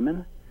on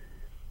women.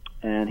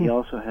 And he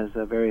also has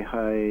a very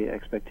high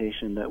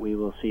expectation that we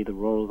will see the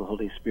role of the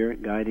Holy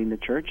Spirit guiding the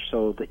church,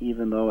 so that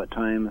even though at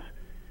times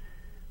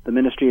the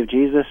ministry of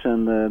Jesus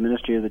and the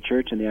ministry of the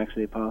church and the Acts of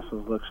the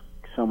Apostles looks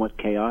somewhat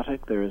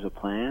chaotic, there is a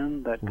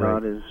plan that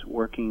God is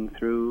working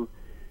through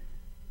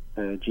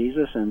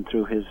Jesus and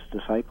through his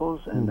disciples,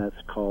 and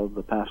that's called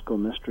the Paschal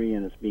Mystery,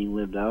 and it's being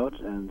lived out.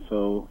 And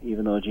so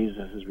even though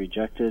Jesus is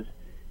rejected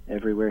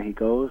everywhere he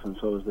goes, and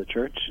so is the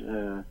church,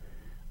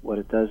 what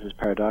it does is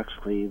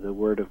paradoxically the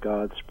word of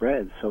God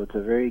spreads. So it's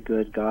a very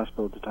good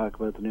gospel to talk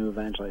about the new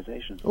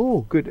evangelization.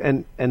 Oh, good.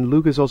 And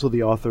Luke is also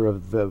the author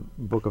of the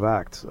book of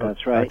Acts.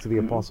 That's right. Acts of the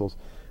Apostles.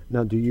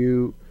 Now, do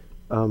you,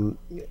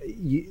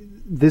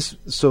 this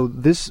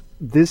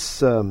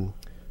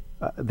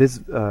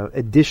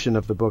edition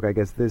of the book, I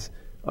guess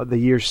the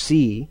year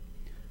C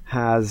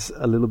has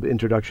a little bit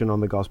introduction on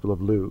the Gospel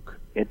of Luke.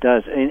 It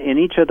does. In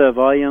each of the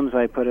volumes,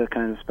 I put a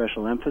kind of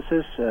special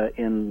emphasis.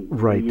 In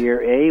the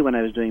year A, when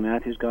I was doing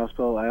Matthew's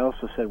Gospel, I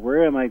also said,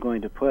 where am I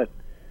going to put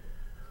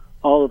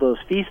all of those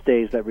feast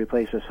days that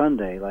replace a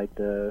Sunday, like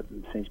the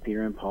Saints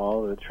Peter and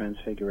Paul, or the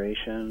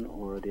Transfiguration,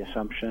 or the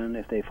Assumption?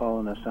 If they fall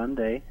on a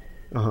Sunday,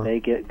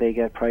 they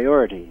get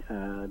priority.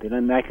 The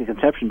Immaculate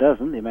Conception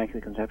doesn't. The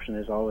Immaculate Conception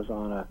is always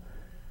on a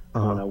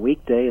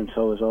weekday, and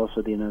so is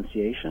also the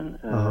Annunciation.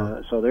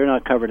 So they're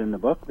not covered in the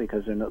book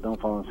because they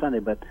don't fall on Sunday.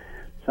 But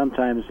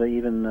sometimes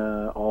even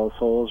All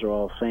Souls or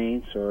All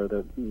Saints or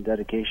the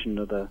dedication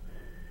of the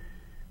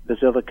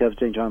Basilica of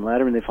St. John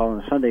Lateran, they fall on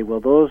a Sunday. Well,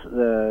 those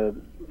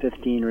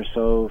 15 or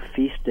so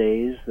feast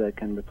days that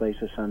can replace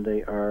a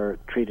Sunday are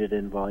treated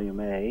in Volume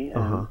A.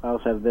 And I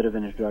also have a bit of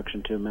an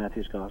introduction to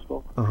Matthew's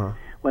Gospel.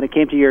 When it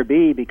came to year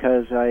B,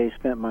 because I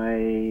spent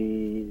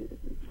my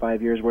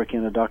 5 years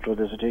working on a doctoral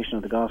dissertation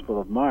of the Gospel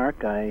of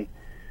Mark, I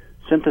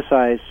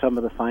synthesized some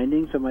of the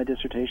findings of my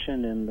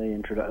dissertation in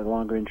the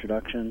longer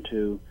introduction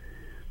to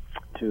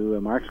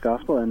Mark's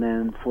Gospel. And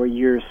then for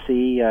year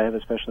C, I have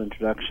a special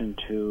introduction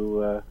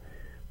to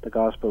the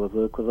Gospel of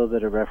Luke with a little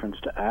bit of reference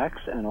to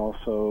Acts, and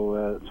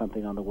also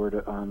something on the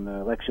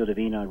Lectio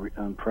Divina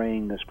on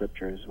praying the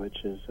Scriptures,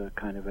 which is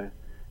kind of a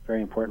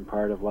very important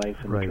part of life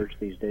in the Church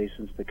these days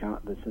since the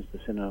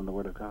Synod on the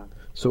Word of God.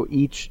 So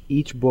each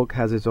book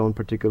has its own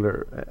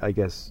particular, I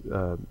guess,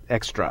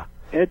 extra.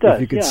 It does.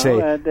 If you could say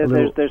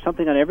there's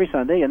something on every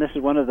Sunday, and this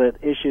is one of the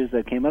issues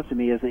that came up to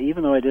me, is that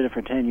even though I did it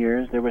for 10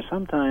 years, there were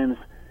sometimes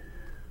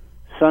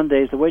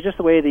Sundays, the way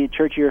the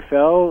church year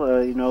fell,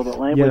 the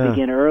Lent would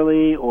begin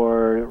early,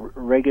 or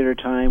regular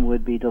time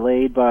would be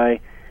delayed by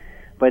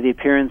the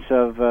appearance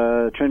of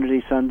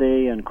Trinity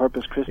Sunday and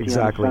Corpus Christi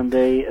on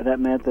Sunday. That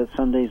meant that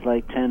Sundays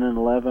like 10 and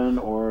 11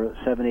 or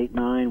 7, 8,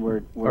 9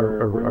 were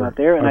not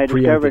there. And I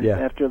discovered,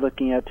 after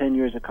looking at 10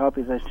 years of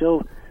copies, I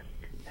still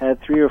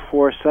had 3 or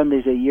 4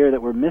 Sundays a year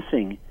that were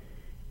missing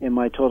in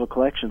my total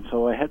collection.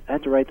 So I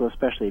had to write those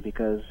specially,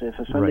 because if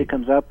a Sunday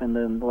comes up in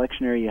the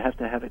lectionary, you have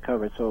to have it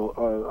covered.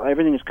 So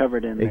everything is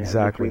covered in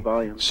the 3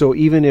 volumes. So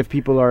even if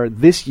people are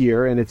this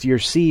year and it's year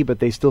C, but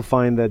they still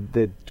find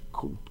that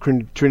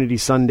Trinity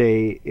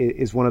Sunday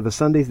is one of the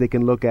Sundays, they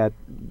can look at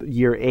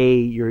year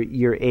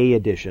A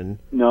edition.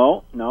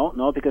 No,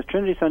 because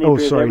Trinity Sunday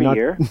appears every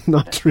year.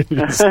 Not Trinity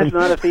Sunday. It's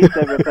not a feast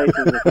that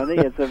replaces a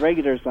Sunday. It's a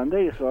regular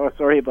Sunday, so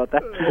sorry about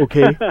that.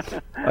 Okay.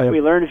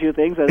 We learn a few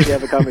things as we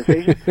have a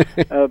conversation.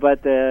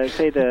 But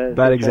say the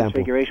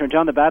Transfiguration, or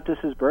John the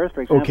Baptist's birth,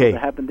 for example, that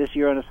happened this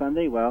year on a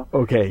Sunday,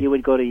 you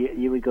would go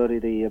to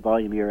the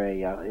volume year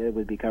A, it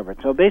would be covered.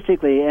 So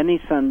basically any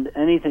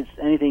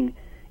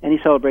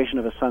celebration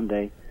of a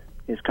Sunday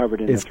is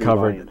covered in the 3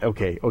 volumes.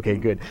 Okay,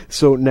 good.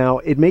 So now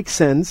it makes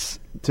sense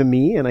to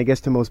me, and I guess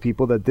to most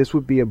people, that this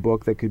would be a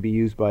book that could be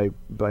used by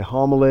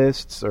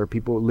homilists or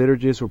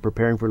liturgists who are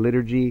preparing for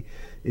liturgy.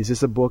 Is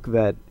this a book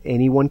that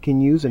anyone can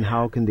use, and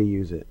how can they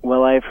use it?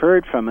 Well, I've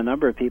heard from a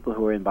number of people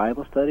who are in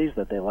Bible studies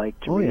that they like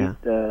to read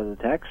the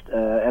text,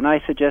 and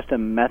I suggest a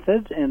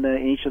method. In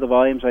each of the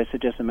volumes, I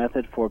suggest a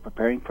method for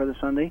preparing for the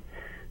Sunday,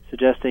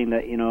 suggesting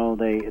that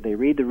they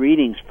read the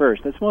readings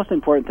first. That's the most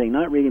important thing,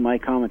 not reading my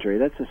commentary.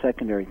 That's the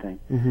secondary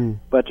thing.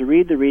 But to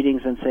read the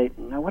readings and say,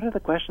 now what are the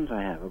questions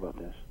I have about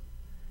this?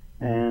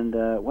 And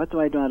what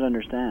do I not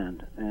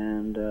understand?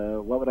 And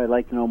what would I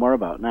like to know more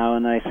about? Now,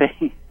 and I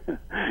say,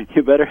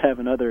 you better have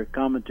another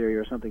commentary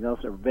or something else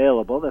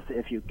available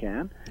if you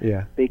can.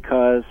 Yeah.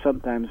 Because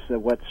sometimes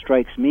what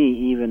strikes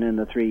me, even in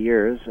the 3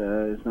 years,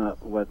 is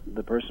not what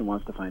the person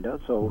wants to find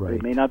out, so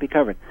it may not be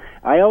covered.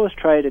 I always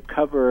try to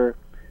cover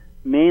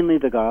mainly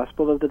the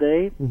Gospel of the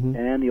day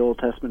and the Old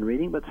Testament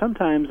reading, but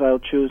sometimes I'll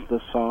choose the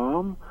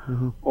Psalm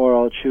or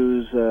I'll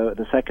choose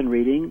the second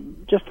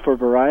reading, just for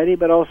variety,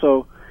 but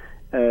also,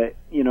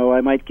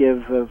 I might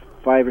give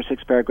 5 or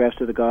 6 paragraphs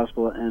to the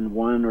Gospel and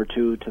 1 or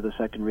 2 to the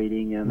second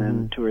reading, and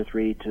then 2 or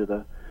 3 to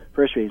the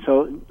first reading.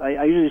 So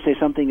I usually say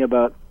something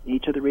about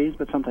each of the readings,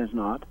 but sometimes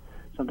not.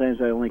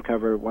 Sometimes I only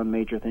cover one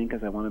major thing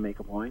because I want to make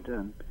a point,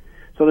 and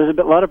so there's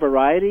a lot of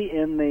variety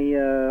in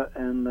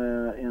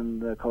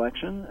the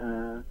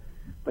collection.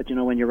 But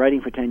when you're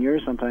writing for 10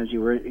 years, sometimes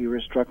you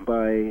were struck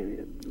by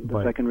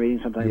the second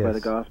reading, sometimes by the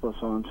Gospel,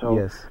 so on.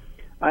 So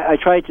I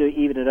try to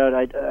even it out.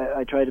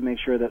 I try to make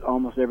sure that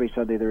almost every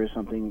Sunday there is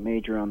something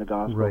major on the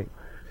Gospel. Right.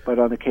 But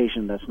on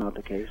occasion, that's not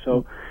the case.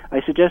 So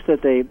I suggest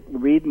that they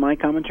read my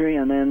commentary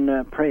and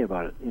then pray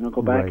about it.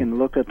 Go back and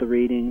look at the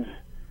readings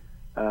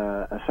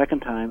a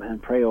second time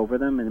and pray over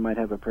them, and you might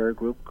have a prayer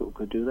group who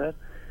could do that.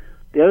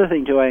 The other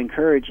thing, too, I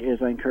encourage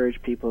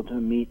people to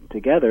meet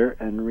together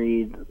and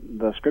read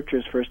the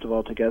Scriptures, first of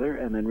all, together,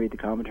 and then read the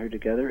commentary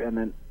together, and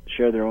then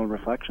share their own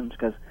reflections,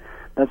 because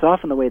that's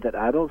often the way that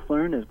adults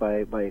learn, is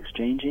by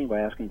exchanging, by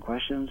asking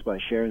questions, by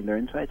sharing their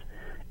insights.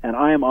 And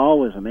I am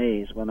always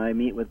amazed when I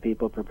meet with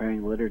people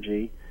preparing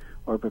liturgy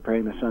or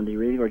preparing the Sunday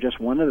reading or just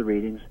one of the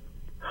readings,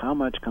 how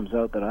much comes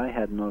out that I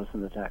hadn't noticed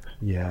in the text.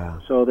 Yeah.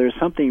 So there's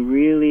something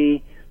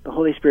really, the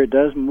Holy Spirit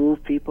does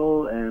move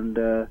people, and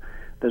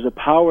there's a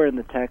power in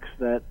the text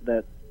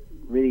that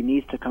really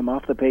needs to come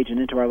off the page and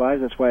into our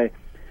lives. That's why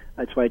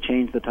I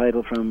changed the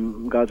title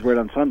from God's Word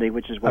on Sunday,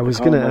 which is what I was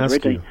going to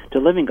ask you, to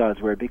Living God's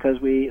Word, because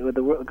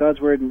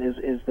God's Word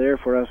is there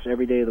for us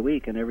every day of the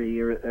week and every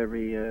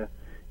year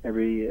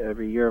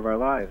of our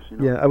lives. You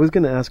know? Yeah, I was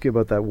going to ask you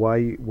about that. Why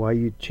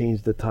you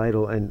changed the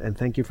title, and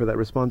thank you for that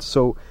response.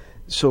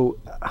 So,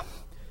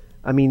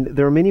 I mean,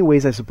 there are many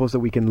ways, I suppose, that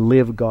we can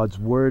live God's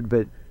Word,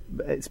 but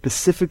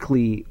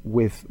specifically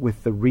with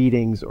the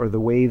readings or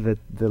the way that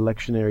the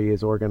lectionary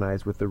is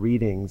organized with the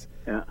readings,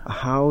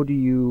 how do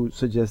you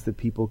suggest that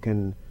people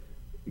can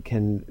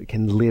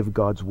live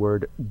God's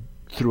Word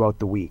throughout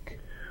the week?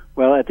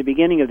 Well, at the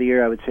beginning of the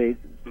year, I would say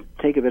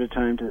take a bit of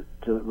time to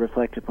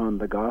reflect upon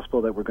the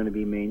gospel that we're going to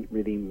be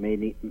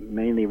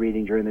mainly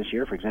reading during this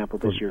year. For example,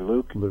 this year,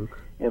 Luke.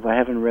 If I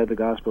haven't read the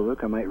Gospel of Luke,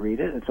 I might read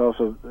it. It's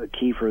also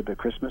key for the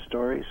Christmas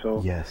story,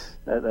 so yes,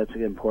 that's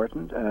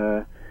important.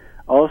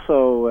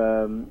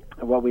 Also,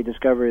 what we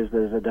discover is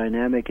there's a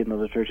dynamic in the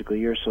liturgical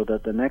year, so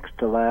that the next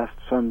to last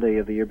Sunday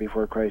of the year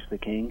before Christ the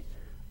King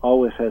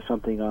always has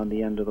something on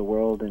the end of the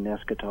world and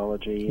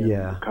eschatology and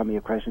the coming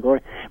of Christ in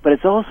glory. But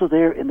it's also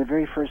there in the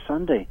very first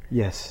Sunday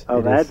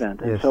of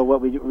Advent. And so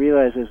what we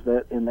realize is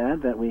that in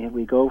Advent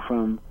we go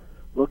from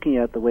looking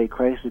at the way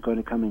Christ is going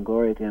to come in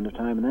glory at the end of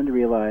time, and then to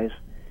realize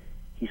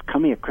He's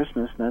coming at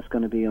Christmas, and that's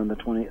going to be on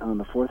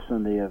the fourth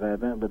Sunday of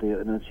Advent with the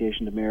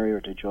Annunciation to Mary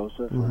or to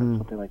Joseph or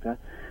something like that.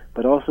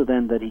 But also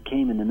then that He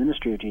came in the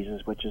ministry of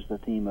Jesus, which is the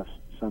theme of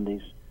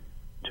Sundays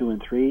 2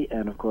 and 3,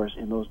 and of course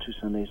in those 2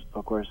 Sundays,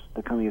 of course,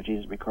 the coming of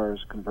Jesus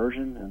requires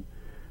conversion and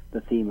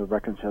the theme of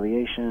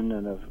reconciliation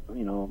and of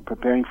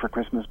preparing for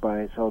Christmas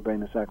by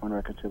celebrating the sacrament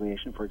of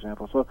reconciliation, for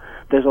example. So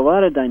there's a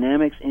lot of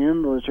dynamics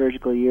in the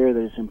liturgical year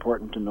that is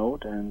important to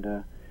note,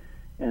 and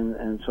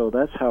so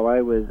that's how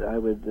I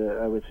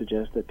would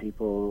suggest that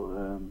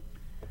people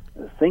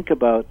think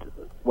about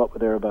what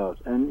they're about.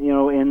 And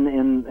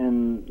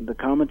in the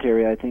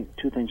commentary, I think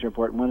 2 things are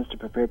important. One is to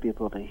prepare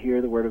people to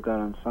hear the Word of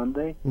God on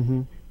Sunday,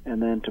 and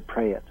then to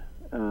pray it.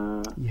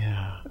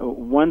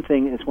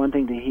 It's one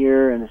thing to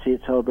hear and to see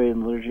it celebrated in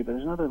the liturgy, but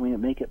there's another way to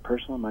make it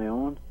personal, my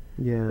own.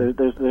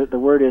 The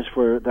word is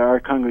for our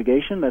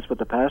congregation. That's what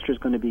the pastor is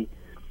going to be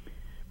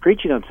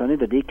preaching on Sunday,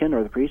 the deacon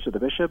or the priest or the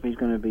bishop. He's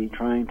going to be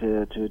trying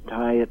to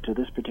tie it to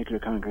this particular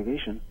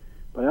congregation.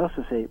 But I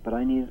also say, but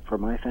I need it for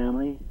my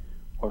family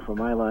or for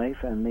my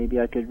life, and maybe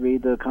I could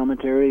read the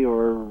commentary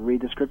or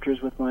read the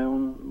scriptures with my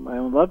own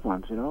loved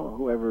ones,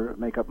 whoever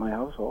make up my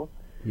household.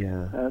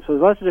 So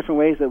there's lots of different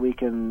ways that we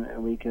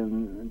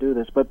can do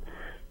this. But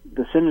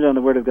the Synod on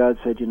the Word of God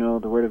said,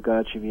 the Word of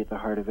God should be at the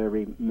heart of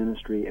every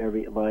ministry,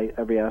 every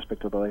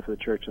aspect of the life of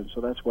the Church, and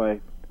so that's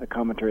why a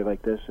commentary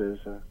like this is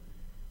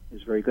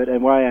very good,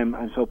 and why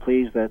I'm so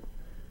pleased that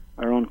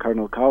our own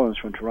Cardinal Collins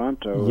from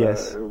Toronto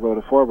wrote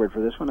a foreword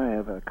for this one. I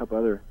have a couple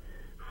other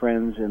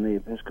friends in the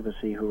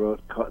episcopacy who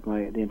wrote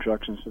the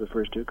introductions to the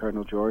first 2,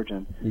 Cardinal George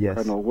and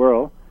Cardinal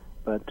Wuerl,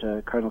 but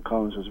Cardinal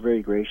Collins was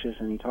very gracious,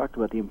 and he talked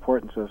about the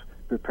importance of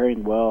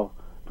preparing well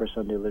for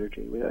Sunday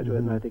liturgy.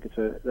 And I think it's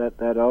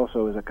that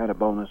also is a kind of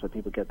bonus that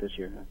people get this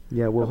year.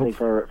 Something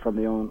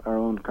from our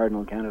own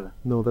Cardinal in Canada.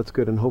 No, that's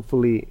good, and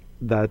hopefully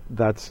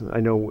that's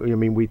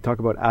we talk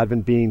about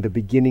Advent being the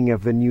beginning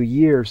of the new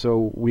year,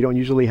 so we don't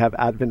usually have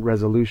Advent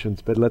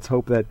resolutions, but let's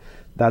hope that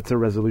that's a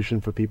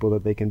resolution for people,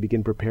 that they can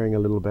begin preparing a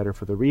little better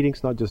for the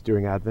readings, not just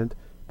during Advent,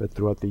 but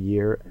throughout the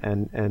year,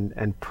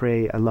 and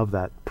pray. I love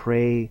that.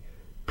 Pray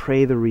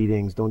the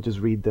readings. Don't just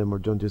read them or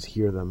don't just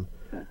hear them,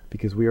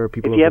 because we are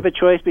people. If you have a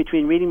choice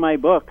between reading my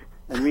book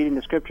and reading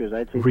the scriptures,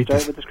 I'd say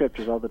start with the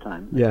scriptures all the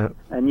time.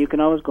 And you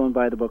can always go and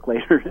buy the book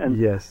later. And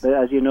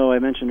as you know, I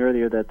mentioned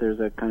earlier that there's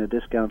a kind of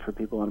discount for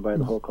people who want to buy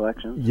the whole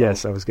collection. So.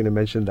 Yes, I was going to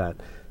mention that.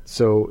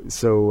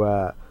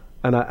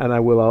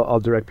 I'll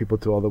direct people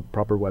to all the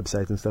proper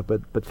websites and stuff.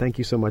 But thank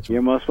you so much.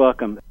 You're most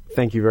welcome.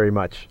 Thank you very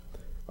much.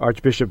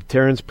 Archbishop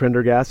Terence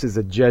Prendergast is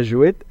a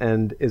Jesuit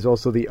and is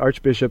also the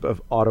Archbishop of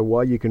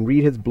Ottawa. You can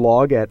read his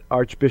blog at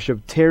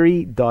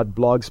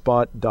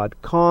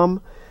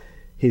archbishopterry.blogspot.com.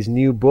 His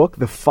new book,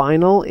 the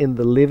final in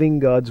the Living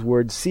God's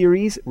Word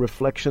series,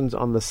 Reflections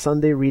on the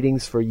Sunday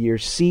Readings for Year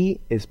C,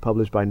 is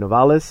published by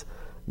Novalis,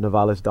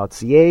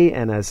 novalis.ca,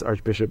 and as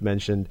Archbishop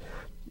mentioned,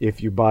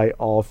 if you buy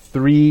all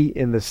 3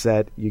 in the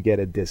set, you get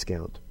a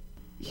discount.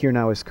 Here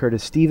now is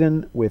Curtis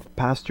Stephen with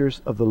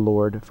Pastors of the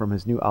Lord from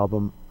his new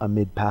album,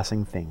 Amid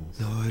Passing Things.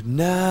 Lord,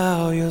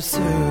 now your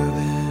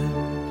servant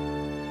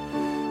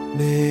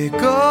may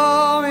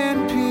go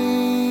in peace.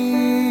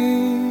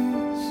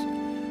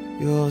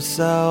 Your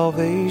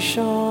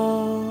salvation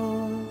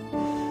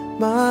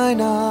mine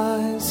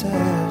eyes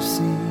have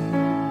seen.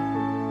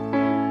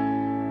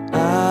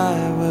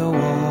 I will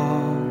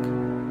walk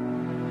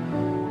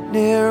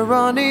near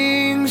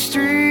running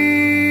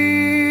streams.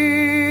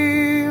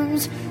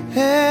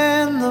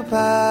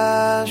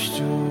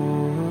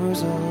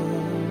 pastures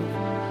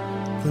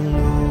of the Lord.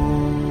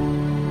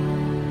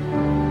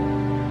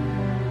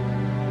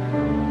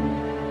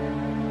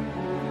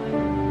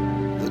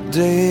 The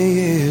day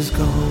is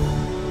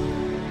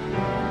gone,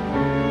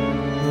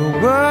 the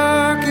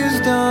work is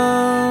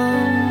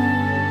done.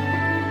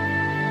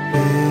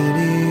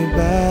 Many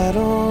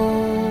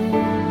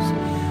battles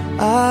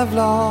I've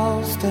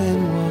lost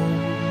and won.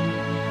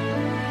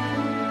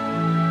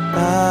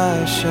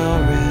 I shall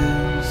rest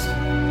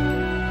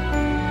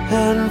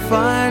and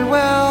find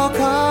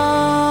welcome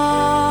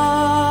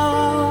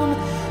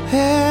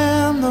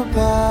in the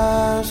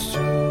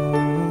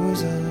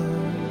pastures of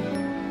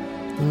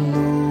the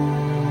Lord.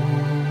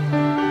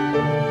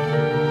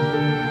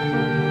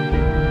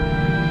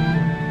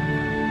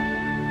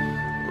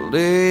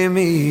 Lay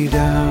me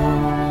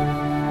down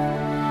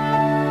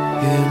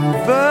in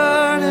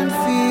verdant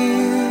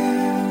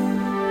fields,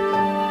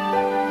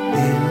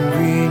 in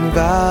green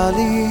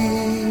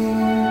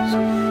valleys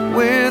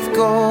with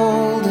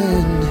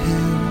golden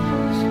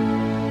hills,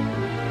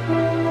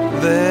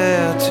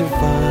 there to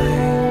find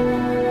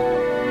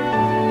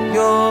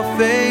your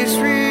face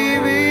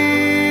revealed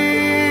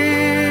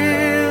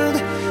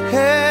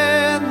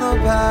in the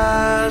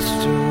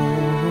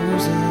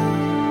pastures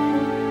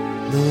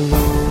of the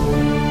Lord.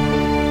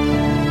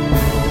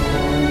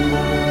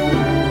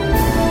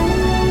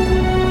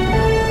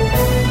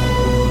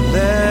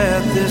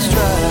 Let this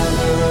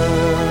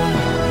traveler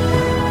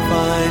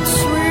find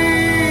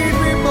sweet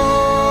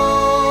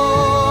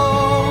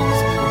repose,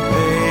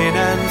 pain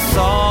and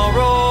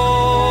sorrow.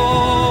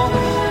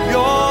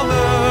 Your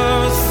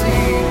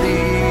mercy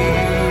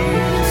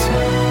leads to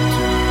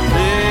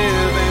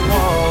living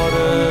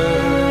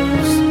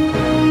waters,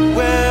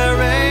 where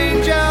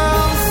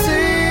angels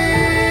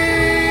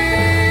sing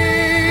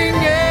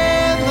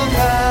in the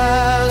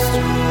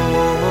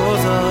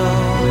pastures of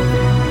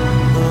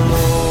the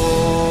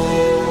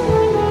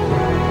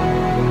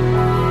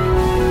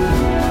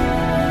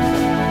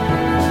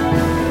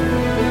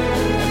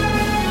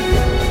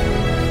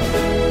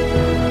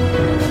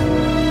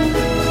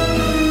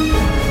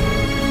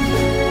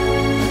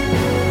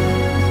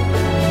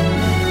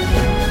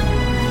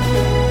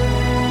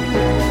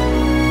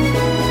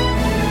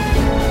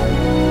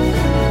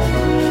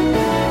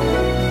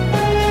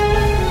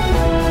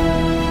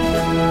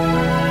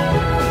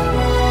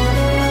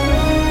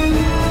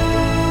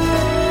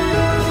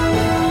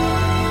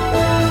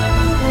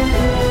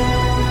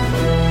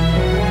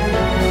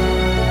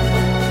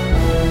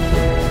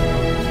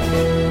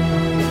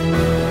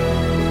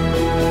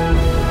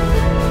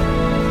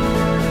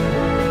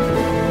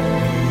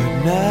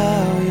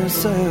now your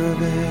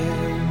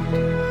servant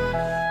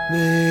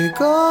may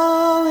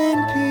go in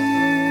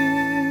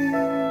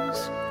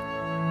peace.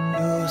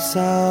 Your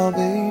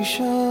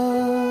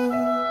salvation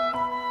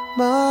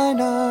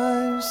mine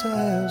eyes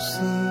have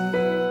seen.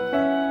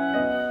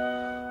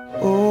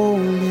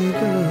 Only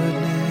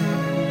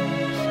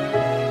goodness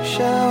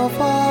shall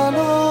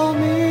follow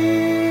me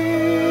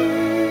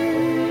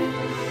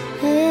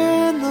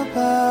in the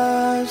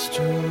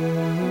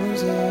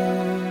pastures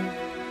of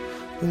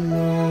the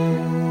Lord,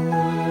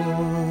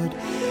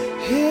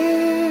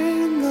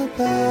 in the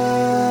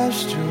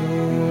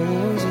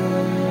pastures of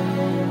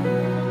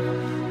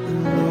the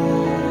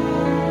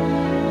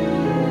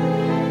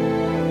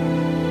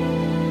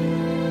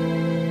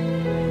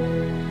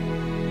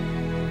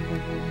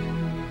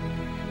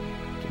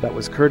That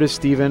was Curtis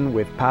Stephen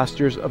with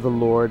Pastures of the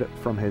Lord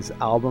from his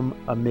album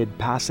Amid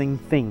Passing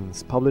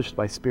Things, published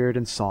by Spirit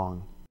and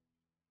Song.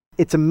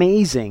 It's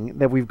amazing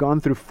that we've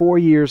gone through 4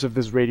 years of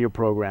this radio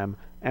program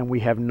and we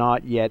have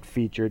not yet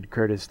featured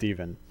Curtis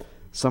Stephen,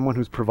 someone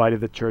who's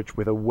provided the church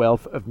with a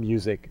wealth of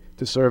music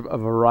to serve a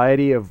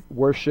variety of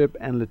worship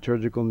and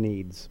liturgical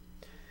needs.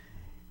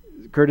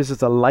 Curtis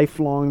is a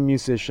lifelong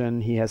musician.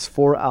 He has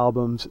 4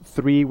 albums,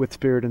 3 with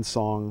Spirit and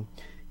Song.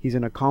 He's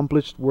an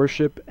accomplished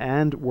worship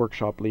and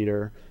workshop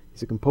leader.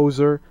 He's a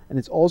composer, and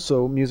is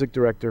also music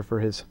director for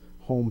his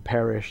home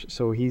parish,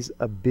 so he's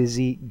a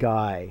busy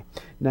guy.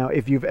 Now,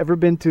 if you've ever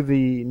been to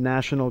the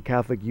National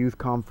Catholic Youth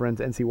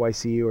Conference,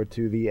 NCYC, or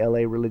to the LA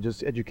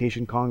Religious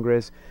Education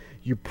Congress,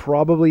 you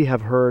probably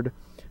have heard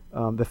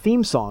the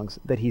theme songs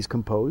that he's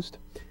composed,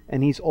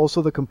 and he's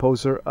also the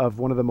composer of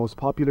one of the most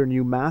popular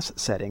new Mass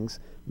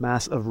settings,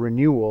 Mass of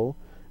Renewal,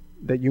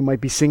 that you might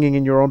be singing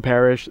in your own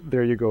parish.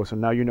 There you go. So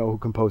now you know who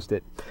composed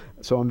it.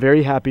 So I'm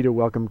very happy to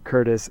welcome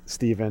Curtis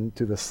Stephen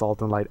to the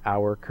Salt and Light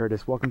Hour.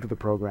 Curtis, welcome to the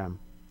program.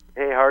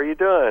 Hey, how are you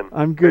doing?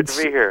 I'm good. Good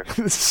to be here.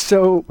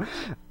 So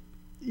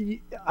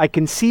I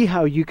can see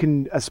how you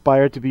can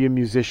aspire to be a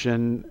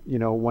musician. You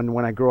know,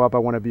 when I grow up, I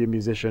want to be a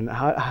musician.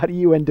 How do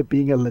you end up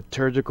being a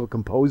liturgical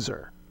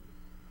composer?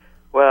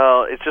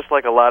 Well, it's just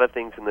like a lot of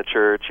things in the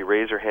church. You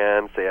raise your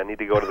hand, say, I need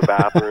to go to the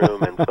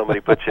bathroom, and somebody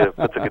puts a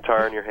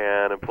guitar in your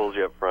hand and pulls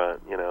you up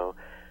front, you know.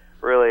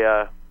 Really,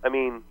 I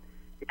mean,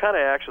 it kind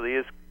of actually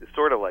is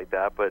sort of like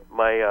that, but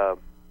I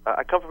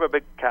come from a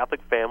big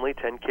Catholic family,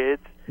 10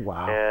 kids.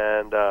 Wow.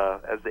 And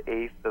as the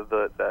eighth of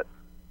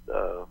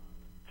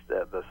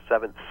the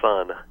seventh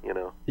son,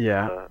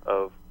 Yeah.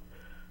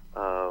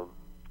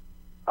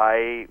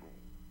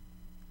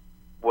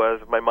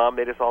 My mom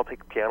made us all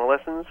take piano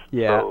lessons.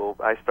 Yeah. So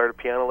I started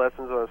piano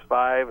lessons when I was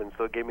 5, and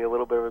so it gave me a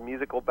little bit of a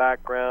musical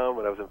background.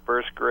 When I was in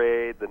first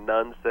grade, the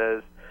nun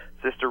says,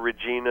 Sister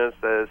Regina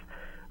says,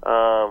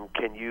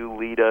 can you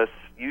lead us?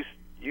 You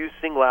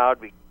sing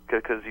loud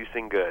because you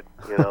sing good.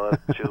 She was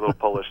a little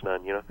Polish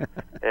nun,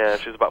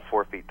 and she was about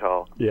 4 feet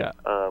tall. Yeah.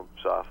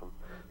 She's awesome.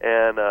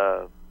 And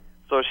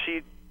so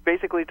she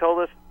basically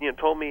told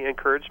me,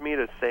 encouraged me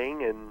to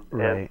sing, and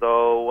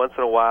so once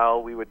in a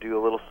while we would do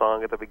a little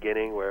song at the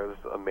beginning where it was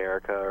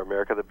America or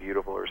America the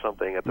Beautiful or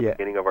something at the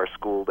beginning of our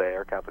school day,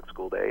 our Catholic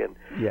school day, and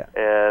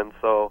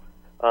so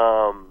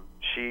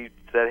she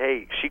said,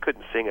 hey, she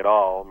couldn't sing at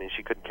all. I mean,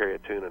 she couldn't carry a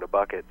tune in a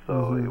bucket,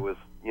 so it was,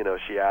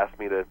 she asked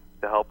me to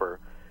help her,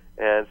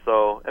 and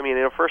so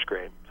in first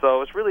grade,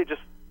 so it's really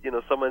just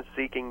someone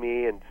seeking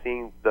me and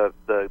seeing the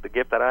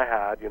gift that I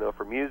had,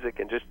 for music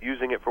and just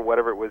using it for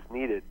whatever it was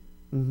needed.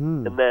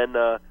 Mm-hmm. And then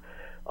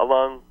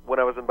along when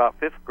I was in about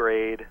 5th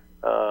grade,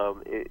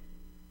 the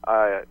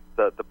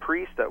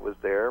priest that was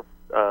there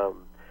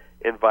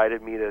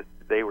invited me to.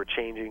 They were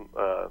changing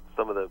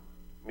some of the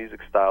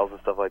music styles and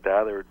stuff like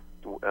that.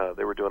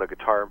 They were doing a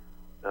guitar,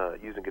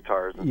 using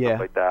guitars and stuff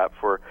like that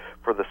for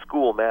the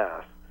school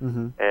mass.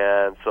 Mm-hmm.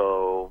 And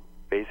so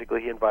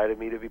basically, he invited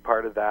me to be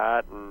part of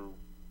that, and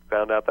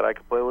found out that I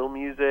could play a little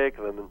music.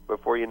 And then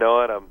before you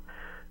know it, I'm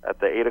at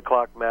the 8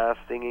 o'clock mass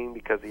singing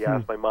because he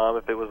asked my mom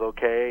if it was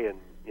okay, and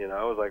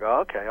I was like,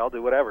 oh, okay, I'll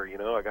do whatever.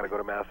 I got to go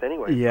to mass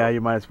anyway. Yeah, so,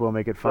 you might as well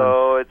make it fun.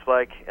 So it's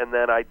like, and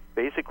then I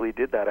basically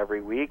did that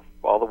every week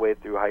all the way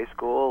through high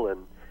school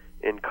and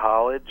in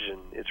college, and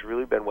it's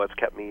really been what's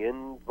kept me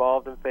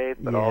involved in faith,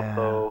 but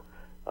also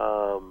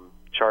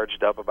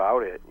charged up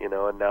about it. And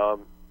now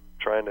I'm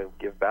trying to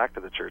give back to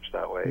the church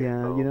that way.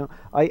 Yeah, so.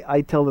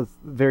 I tell a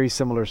very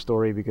similar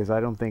story because I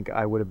don't think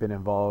I would have been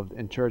involved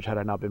in church had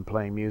I not been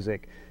playing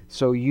music.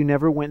 So you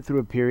never went through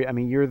a period. I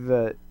mean, you're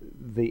the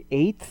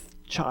 8th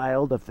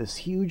child of this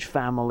huge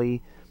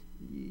family.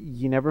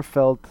 You never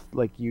felt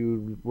like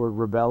you were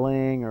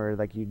rebelling or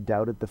like you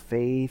doubted the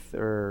faith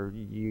or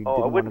you didn't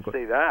I wouldn't want to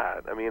say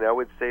that. I mean, I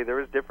would say there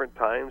was different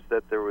times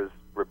that there was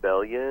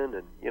rebellion,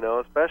 and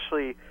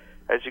especially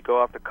as you go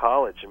off to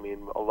college. I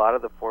mean, a lot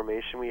of the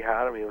formation we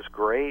had, it was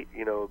great,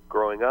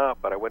 growing up,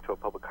 but I went to a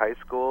public high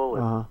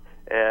school,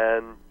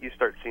 and you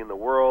start seeing the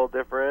world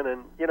different,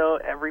 and,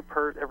 every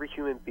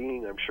human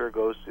being, I'm sure,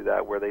 goes through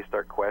that where they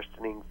start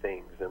questioning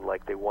things, and,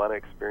 like, they want to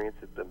experience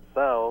it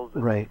themselves.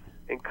 And right.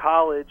 In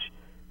college,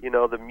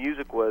 the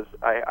music was,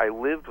 I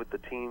lived with the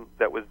team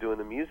that was doing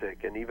the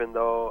music, and even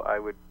though I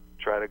would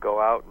try to go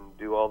out and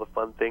do all the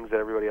fun things that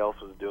everybody else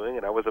was doing,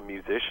 and I was a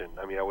musician.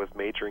 I mean, I was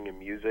majoring in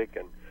music,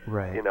 and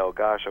I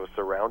was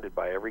surrounded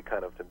by every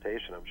kind of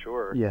temptation, I'm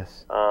sure.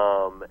 Yes.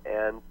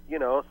 And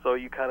so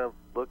you kind of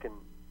look and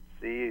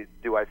see,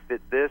 do I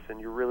fit this? And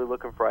you're really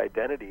looking for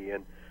identity.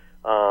 And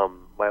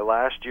my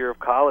last year of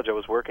college, I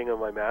was working on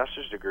my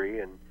master's degree,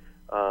 and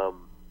all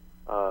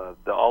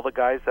the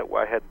guys that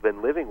I had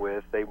been living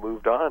with, they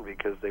moved on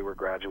because they were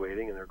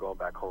graduating and they're going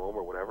back home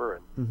or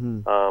whatever.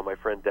 And my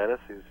friend Dennis,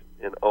 who's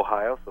in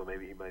Ohio, so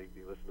maybe he might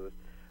be listening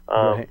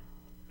to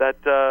this,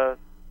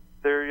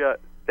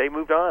 they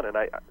moved on, and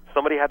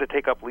somebody had to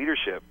take up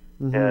leadership.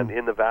 And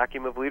in the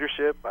vacuum of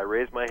leadership, I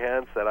raised my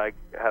hand, said I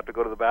had to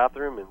go to the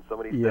bathroom, and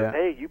somebody said,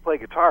 hey, you play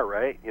guitar,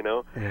 right?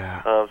 So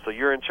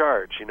you're in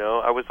charge.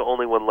 I was the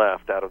only one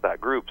left out of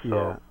that group,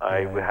 so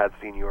I had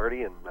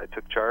seniority, and I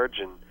took charge,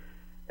 and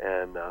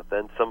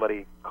then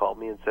somebody called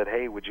me and said,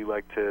 hey, would you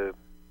like to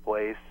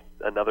play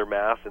another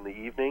mass in the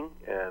evening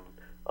and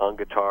on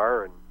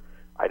guitar? And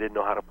I didn't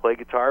know how to play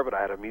guitar, but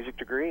I had a music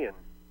degree, and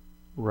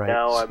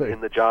now I'm in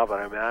the job that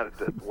I'm at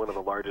one of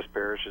the largest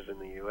parishes in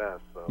the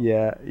U.S. So.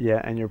 Yeah,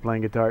 and you're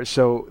playing guitar.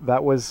 So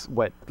that was,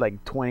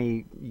 like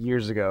 20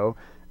 years ago,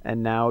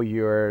 and now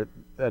you're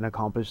an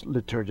accomplished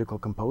liturgical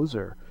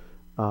composer.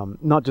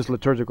 Not just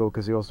liturgical,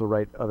 because you also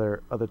write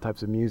other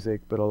types of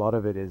music, but a lot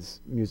of it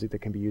is music that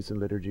can be used in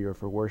liturgy or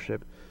for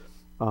worship.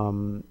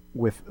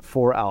 With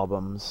 4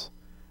 albums,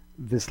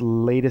 this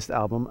latest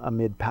album,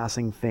 Amid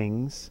Passing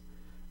Things,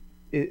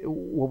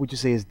 what would you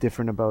say is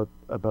different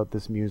about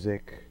this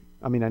music?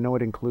 I mean, I know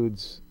it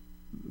includes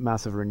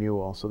massive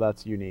renewal, so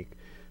that's unique.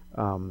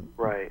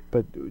 Right.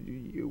 But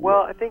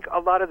I think a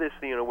lot of this,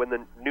 when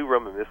the new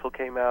Roman Missal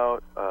came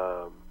out,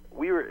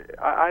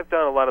 I've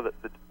done a lot of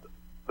the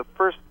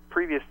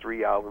previous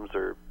 3 albums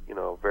are,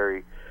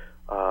 very,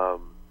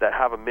 that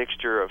have a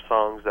mixture of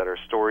songs that are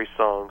story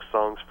songs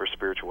for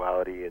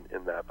spirituality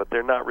and that, but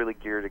they're not really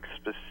geared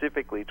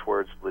specifically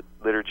towards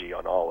liturgy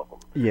on all of them.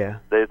 Yeah.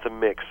 It's a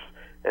mix,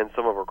 and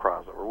some of them are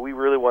crossover. We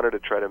really wanted to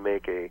try to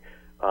make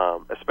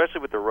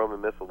especially with the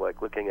Roman Missal,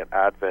 like looking at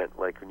Advent,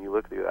 like when you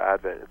look through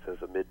Advent, it says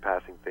amid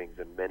passing things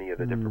in many of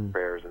the different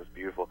prayers, and it's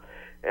beautiful.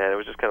 And it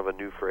was just kind of a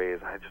new phrase.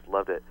 I just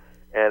loved it.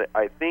 And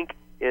I think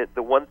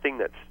the one thing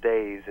that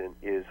stays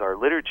is our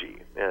liturgy,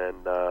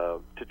 and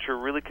to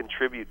really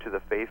contribute to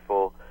the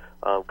faithful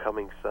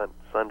coming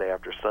Sunday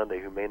after Sunday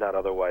who may not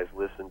otherwise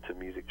listen to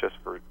music just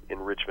for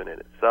enrichment in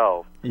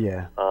itself.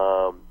 Yeah.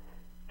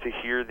 To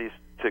hear these,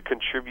 to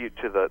contribute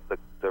to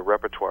the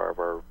repertoire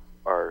of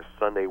our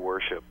Sunday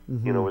worship,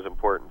 was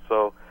important.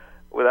 So,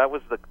 that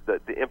was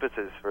the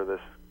impetus for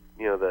this,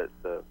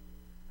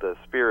 the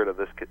spirit of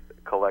this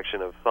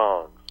collection of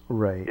songs.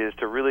 Right. Is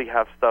to really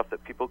have stuff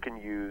that people can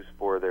use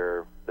for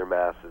their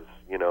masses,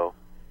 in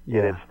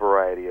its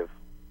variety of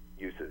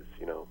uses,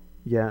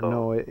 Yeah, so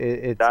no,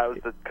 it's... That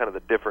was kind of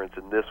the difference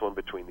in this one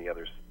between the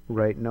others.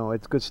 Right, no,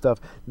 it's good stuff.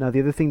 Now, the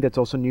other thing that's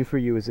also new for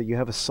you is that you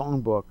have a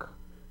songbook.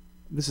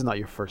 This is not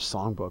your first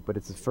songbook, but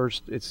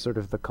it's sort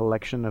of the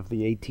collection of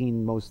the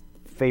 18 most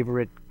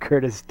favorite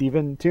Curtis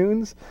Stephen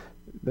tunes.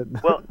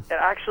 Well, it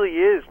actually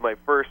is my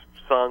first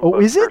songbook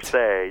per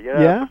se.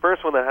 Yeah? It's the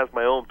first one that has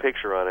my own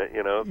picture on it,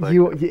 It's like,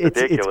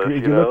 it's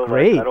ridiculous, you look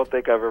great. I don't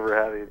think I've ever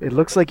had anything. It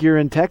looks like you're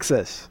in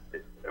Texas.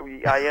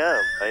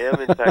 I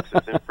am in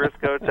Texas, in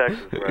Frisco,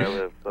 Texas, where I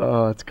live. So,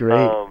 oh, that's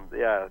great.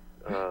 Yeah.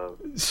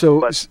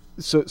 So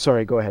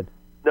sorry, go ahead.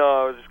 No,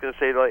 I was just going to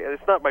say,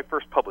 it's not my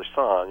first published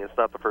song. It's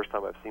not the first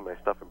time I've seen my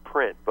stuff in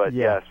print. But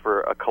yes,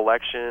 for a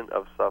collection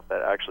of stuff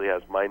that actually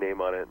has my name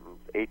on it, and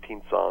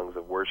 18 songs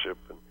of worship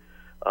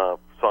and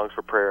songs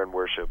for prayer and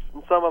worship.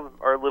 And some of them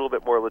are a little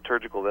bit more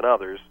liturgical than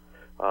others,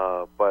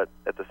 but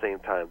at the same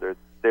time,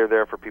 they're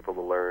there for people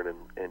to learn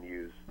and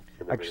use.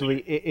 Actually,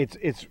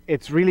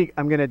 it's really,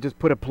 I'm going to just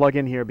put a plug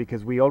in here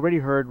because we already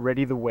heard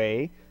Ready the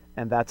Way,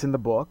 and that's in the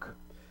book.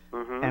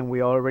 Mm-hmm. And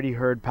we already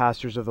heard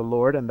Pastors of the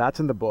Lord, and that's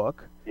in the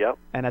book. Yep.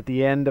 And at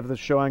the end of the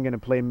show, I'm going to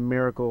play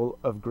Miracle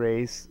of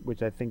Grace,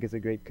 which I think is a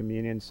great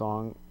communion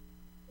song.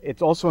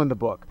 It's also in the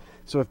book.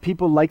 So if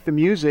people like the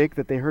music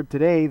that they heard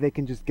today, they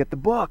can just get the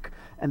book,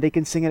 and they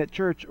can sing it at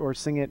church or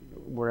sing it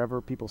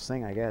wherever people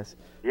sing, I guess.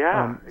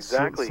 Yeah,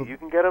 exactly. So you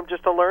can get them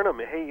just to learn them.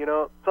 Hey,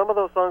 some of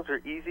those songs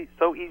are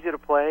so easy to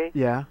play.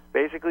 Yeah.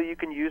 Basically, you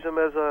can use them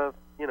as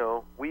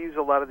we use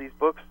a lot of these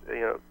books,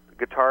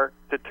 guitar,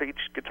 to teach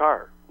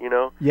guitar.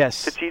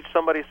 Yes. To teach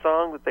somebody a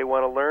song that they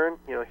want to learn,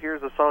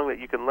 here's a song that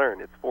you can learn.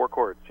 It's 4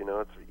 chords,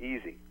 it's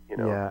easy,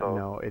 Yeah, so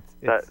no, it's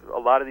a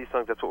lot of these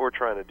songs, that's what we're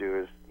trying to do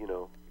is,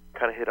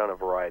 kind of hit on a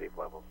variety of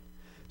levels.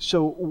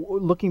 So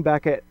looking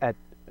back at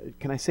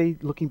can I say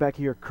looking back at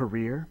your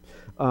career,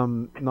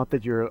 not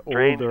that you're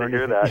Strange old or to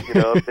hear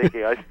anything. that,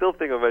 thinking, I still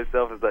think of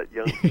myself as that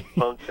young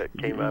punk that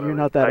came out You're of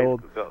not that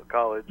old.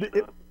 College.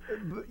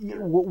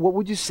 What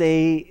would you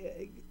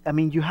say, I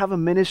mean, you have a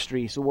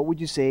ministry, so what would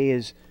you say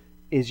is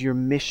your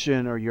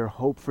mission or your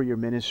hope for your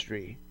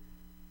ministry?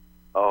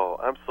 Oh,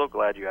 I'm so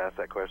glad you asked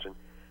that question.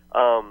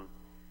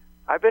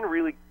 I've been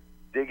really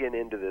digging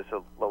into this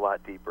a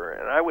lot deeper,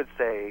 and I would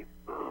say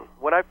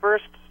when I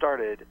first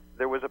started,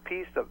 there was a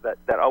piece of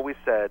that always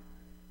said,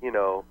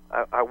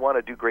 I want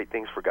to do great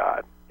things for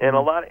God, and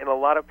a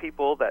lot of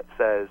people that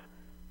says,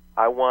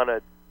 I want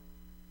to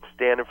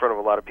stand in front of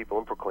a lot of people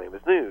and proclaim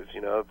His news,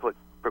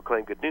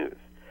 proclaim good news.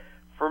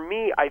 For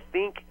me, I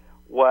think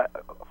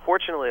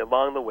fortunately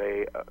along the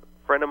way, a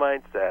friend of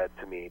mine said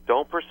to me,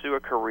 don't pursue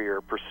a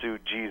career, pursue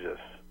Jesus.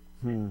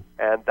 And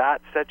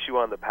that sets you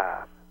on the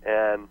path.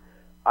 And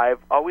I've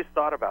always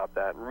thought about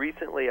that. And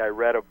recently I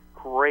read a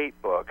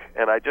great book,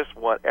 and I just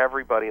want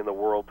everybody in the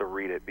world to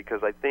read it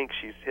because I think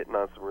she's hitting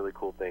on some really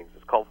cool things.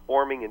 It's called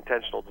Forming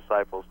Intentional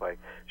Disciples by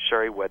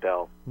Sherry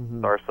Weddell.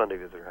 Our Sunday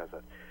Visitor has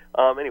that.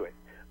 Anyway,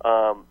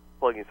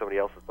 plugging somebody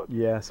else's book.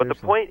 Yeah, but the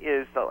point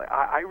is,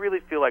 I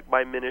really feel like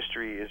my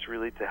ministry is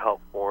really to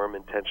help form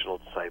intentional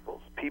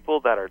disciples, people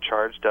that are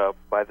charged up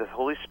by the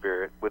Holy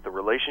Spirit with a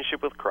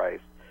relationship with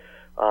Christ,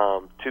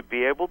 to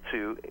be able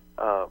to,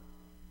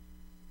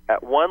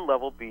 at one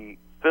level, be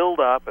filled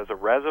up as a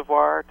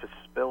reservoir to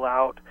spill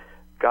out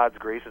God's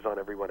graces on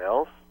everyone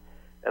else,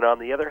 and on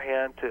the other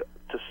hand, to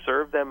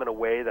serve them in a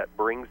way that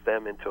brings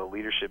them into a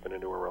leadership and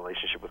into a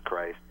relationship with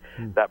Christ,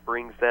 that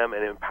brings them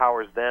and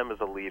empowers them as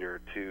a leader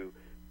to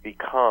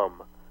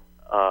become,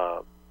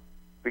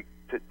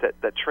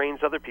 that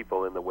trains other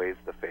people in the ways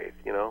of the faith,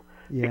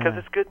 because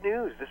it's good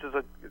news.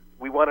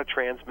 We want to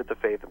transmit the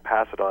faith and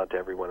pass it on to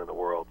everyone in the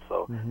world.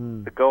 So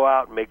to go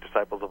out and make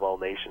disciples of all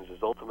nations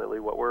is ultimately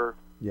what we're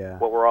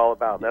all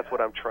about. And that's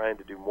what I'm trying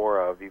to do more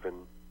of, even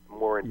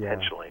more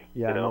intentionally.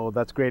 Yeah, no,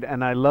 that's great.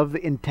 And I love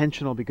the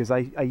intentional because I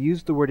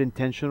use the word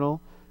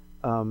intentional.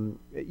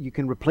 You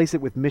can replace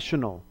it with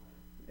missional.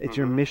 It's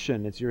your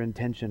mission, it's your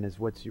intention, is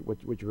what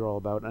you're all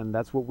about, and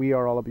that's what we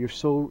are all about. You're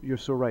so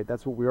right.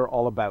 That's what we are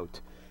all about.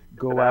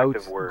 Go out,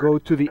 go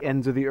to the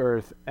ends of the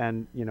earth,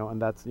 and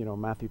and that's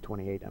Matthew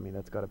 28. I mean,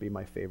 that's got to be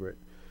my favorite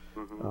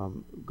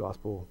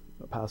gospel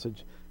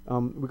passage.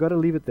 We got to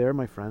leave it there,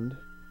 my friend.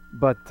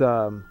 But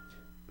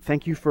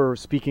thank you for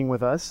speaking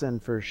with us and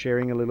for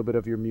sharing a little bit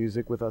of your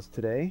music with us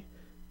today.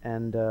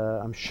 And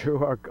I'm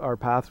sure our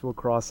paths will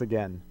cross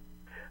again.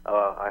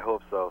 I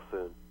hope so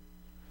soon.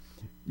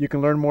 You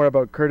can learn more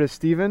about Curtis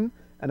Stephen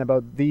and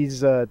about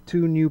these 2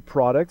 new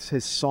products,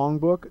 his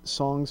songbook,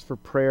 Songs for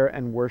Prayer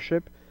and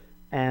Worship,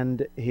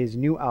 and his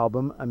new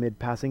album, Amid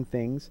Passing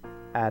Things,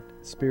 at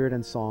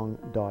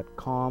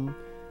spiritandsong.com.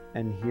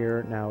 And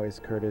here now is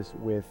Curtis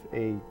with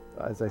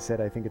as I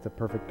said, I think it's a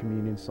perfect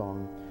communion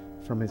song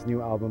from his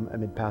new album,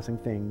 Amid Passing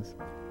Things,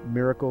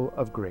 Miracle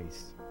of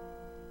Grace.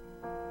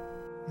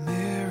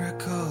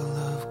 Miracle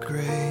of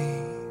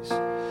grace,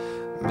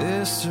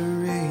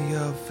 mystery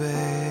of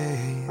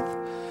faith,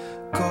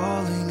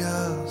 calling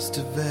us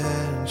to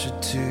venture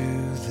to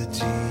the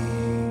deep.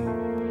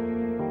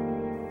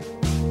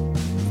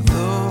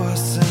 Though our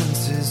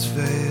senses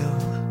fail,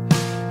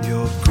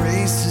 your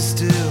graces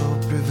still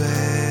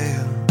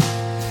prevail,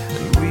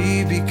 and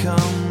we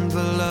become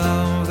the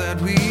love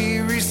that we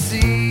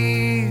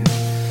receive.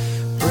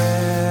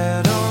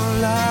 Bread of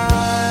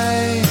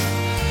life,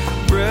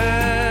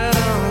 bread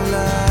of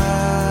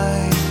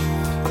life.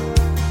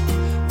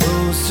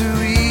 Those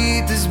who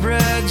eat this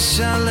bread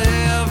shall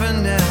live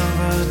and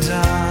never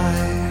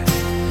die.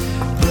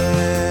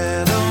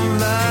 Bread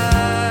of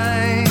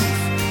life,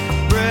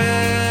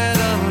 bread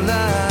of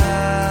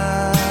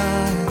life.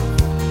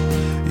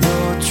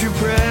 Your true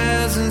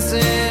presence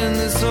in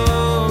this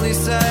holy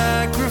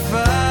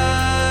sacrifice.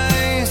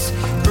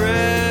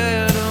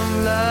 Bread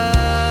of life.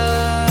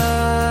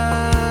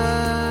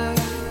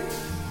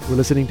 We're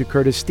listening to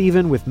Curtis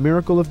Stephen with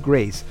Miracle of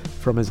Grace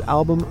from his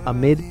album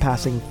Amid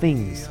Passing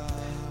Things.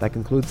 That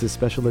concludes this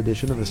special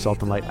edition of the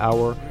Salt and Light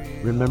Hour.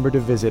 Remember to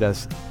visit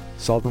us,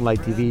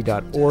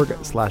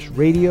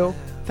 saltandlighttv.org/radio.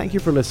 Thank you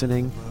for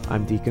listening.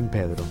 I'm Deacon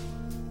Pedro.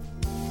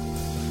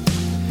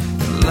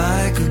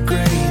 Like a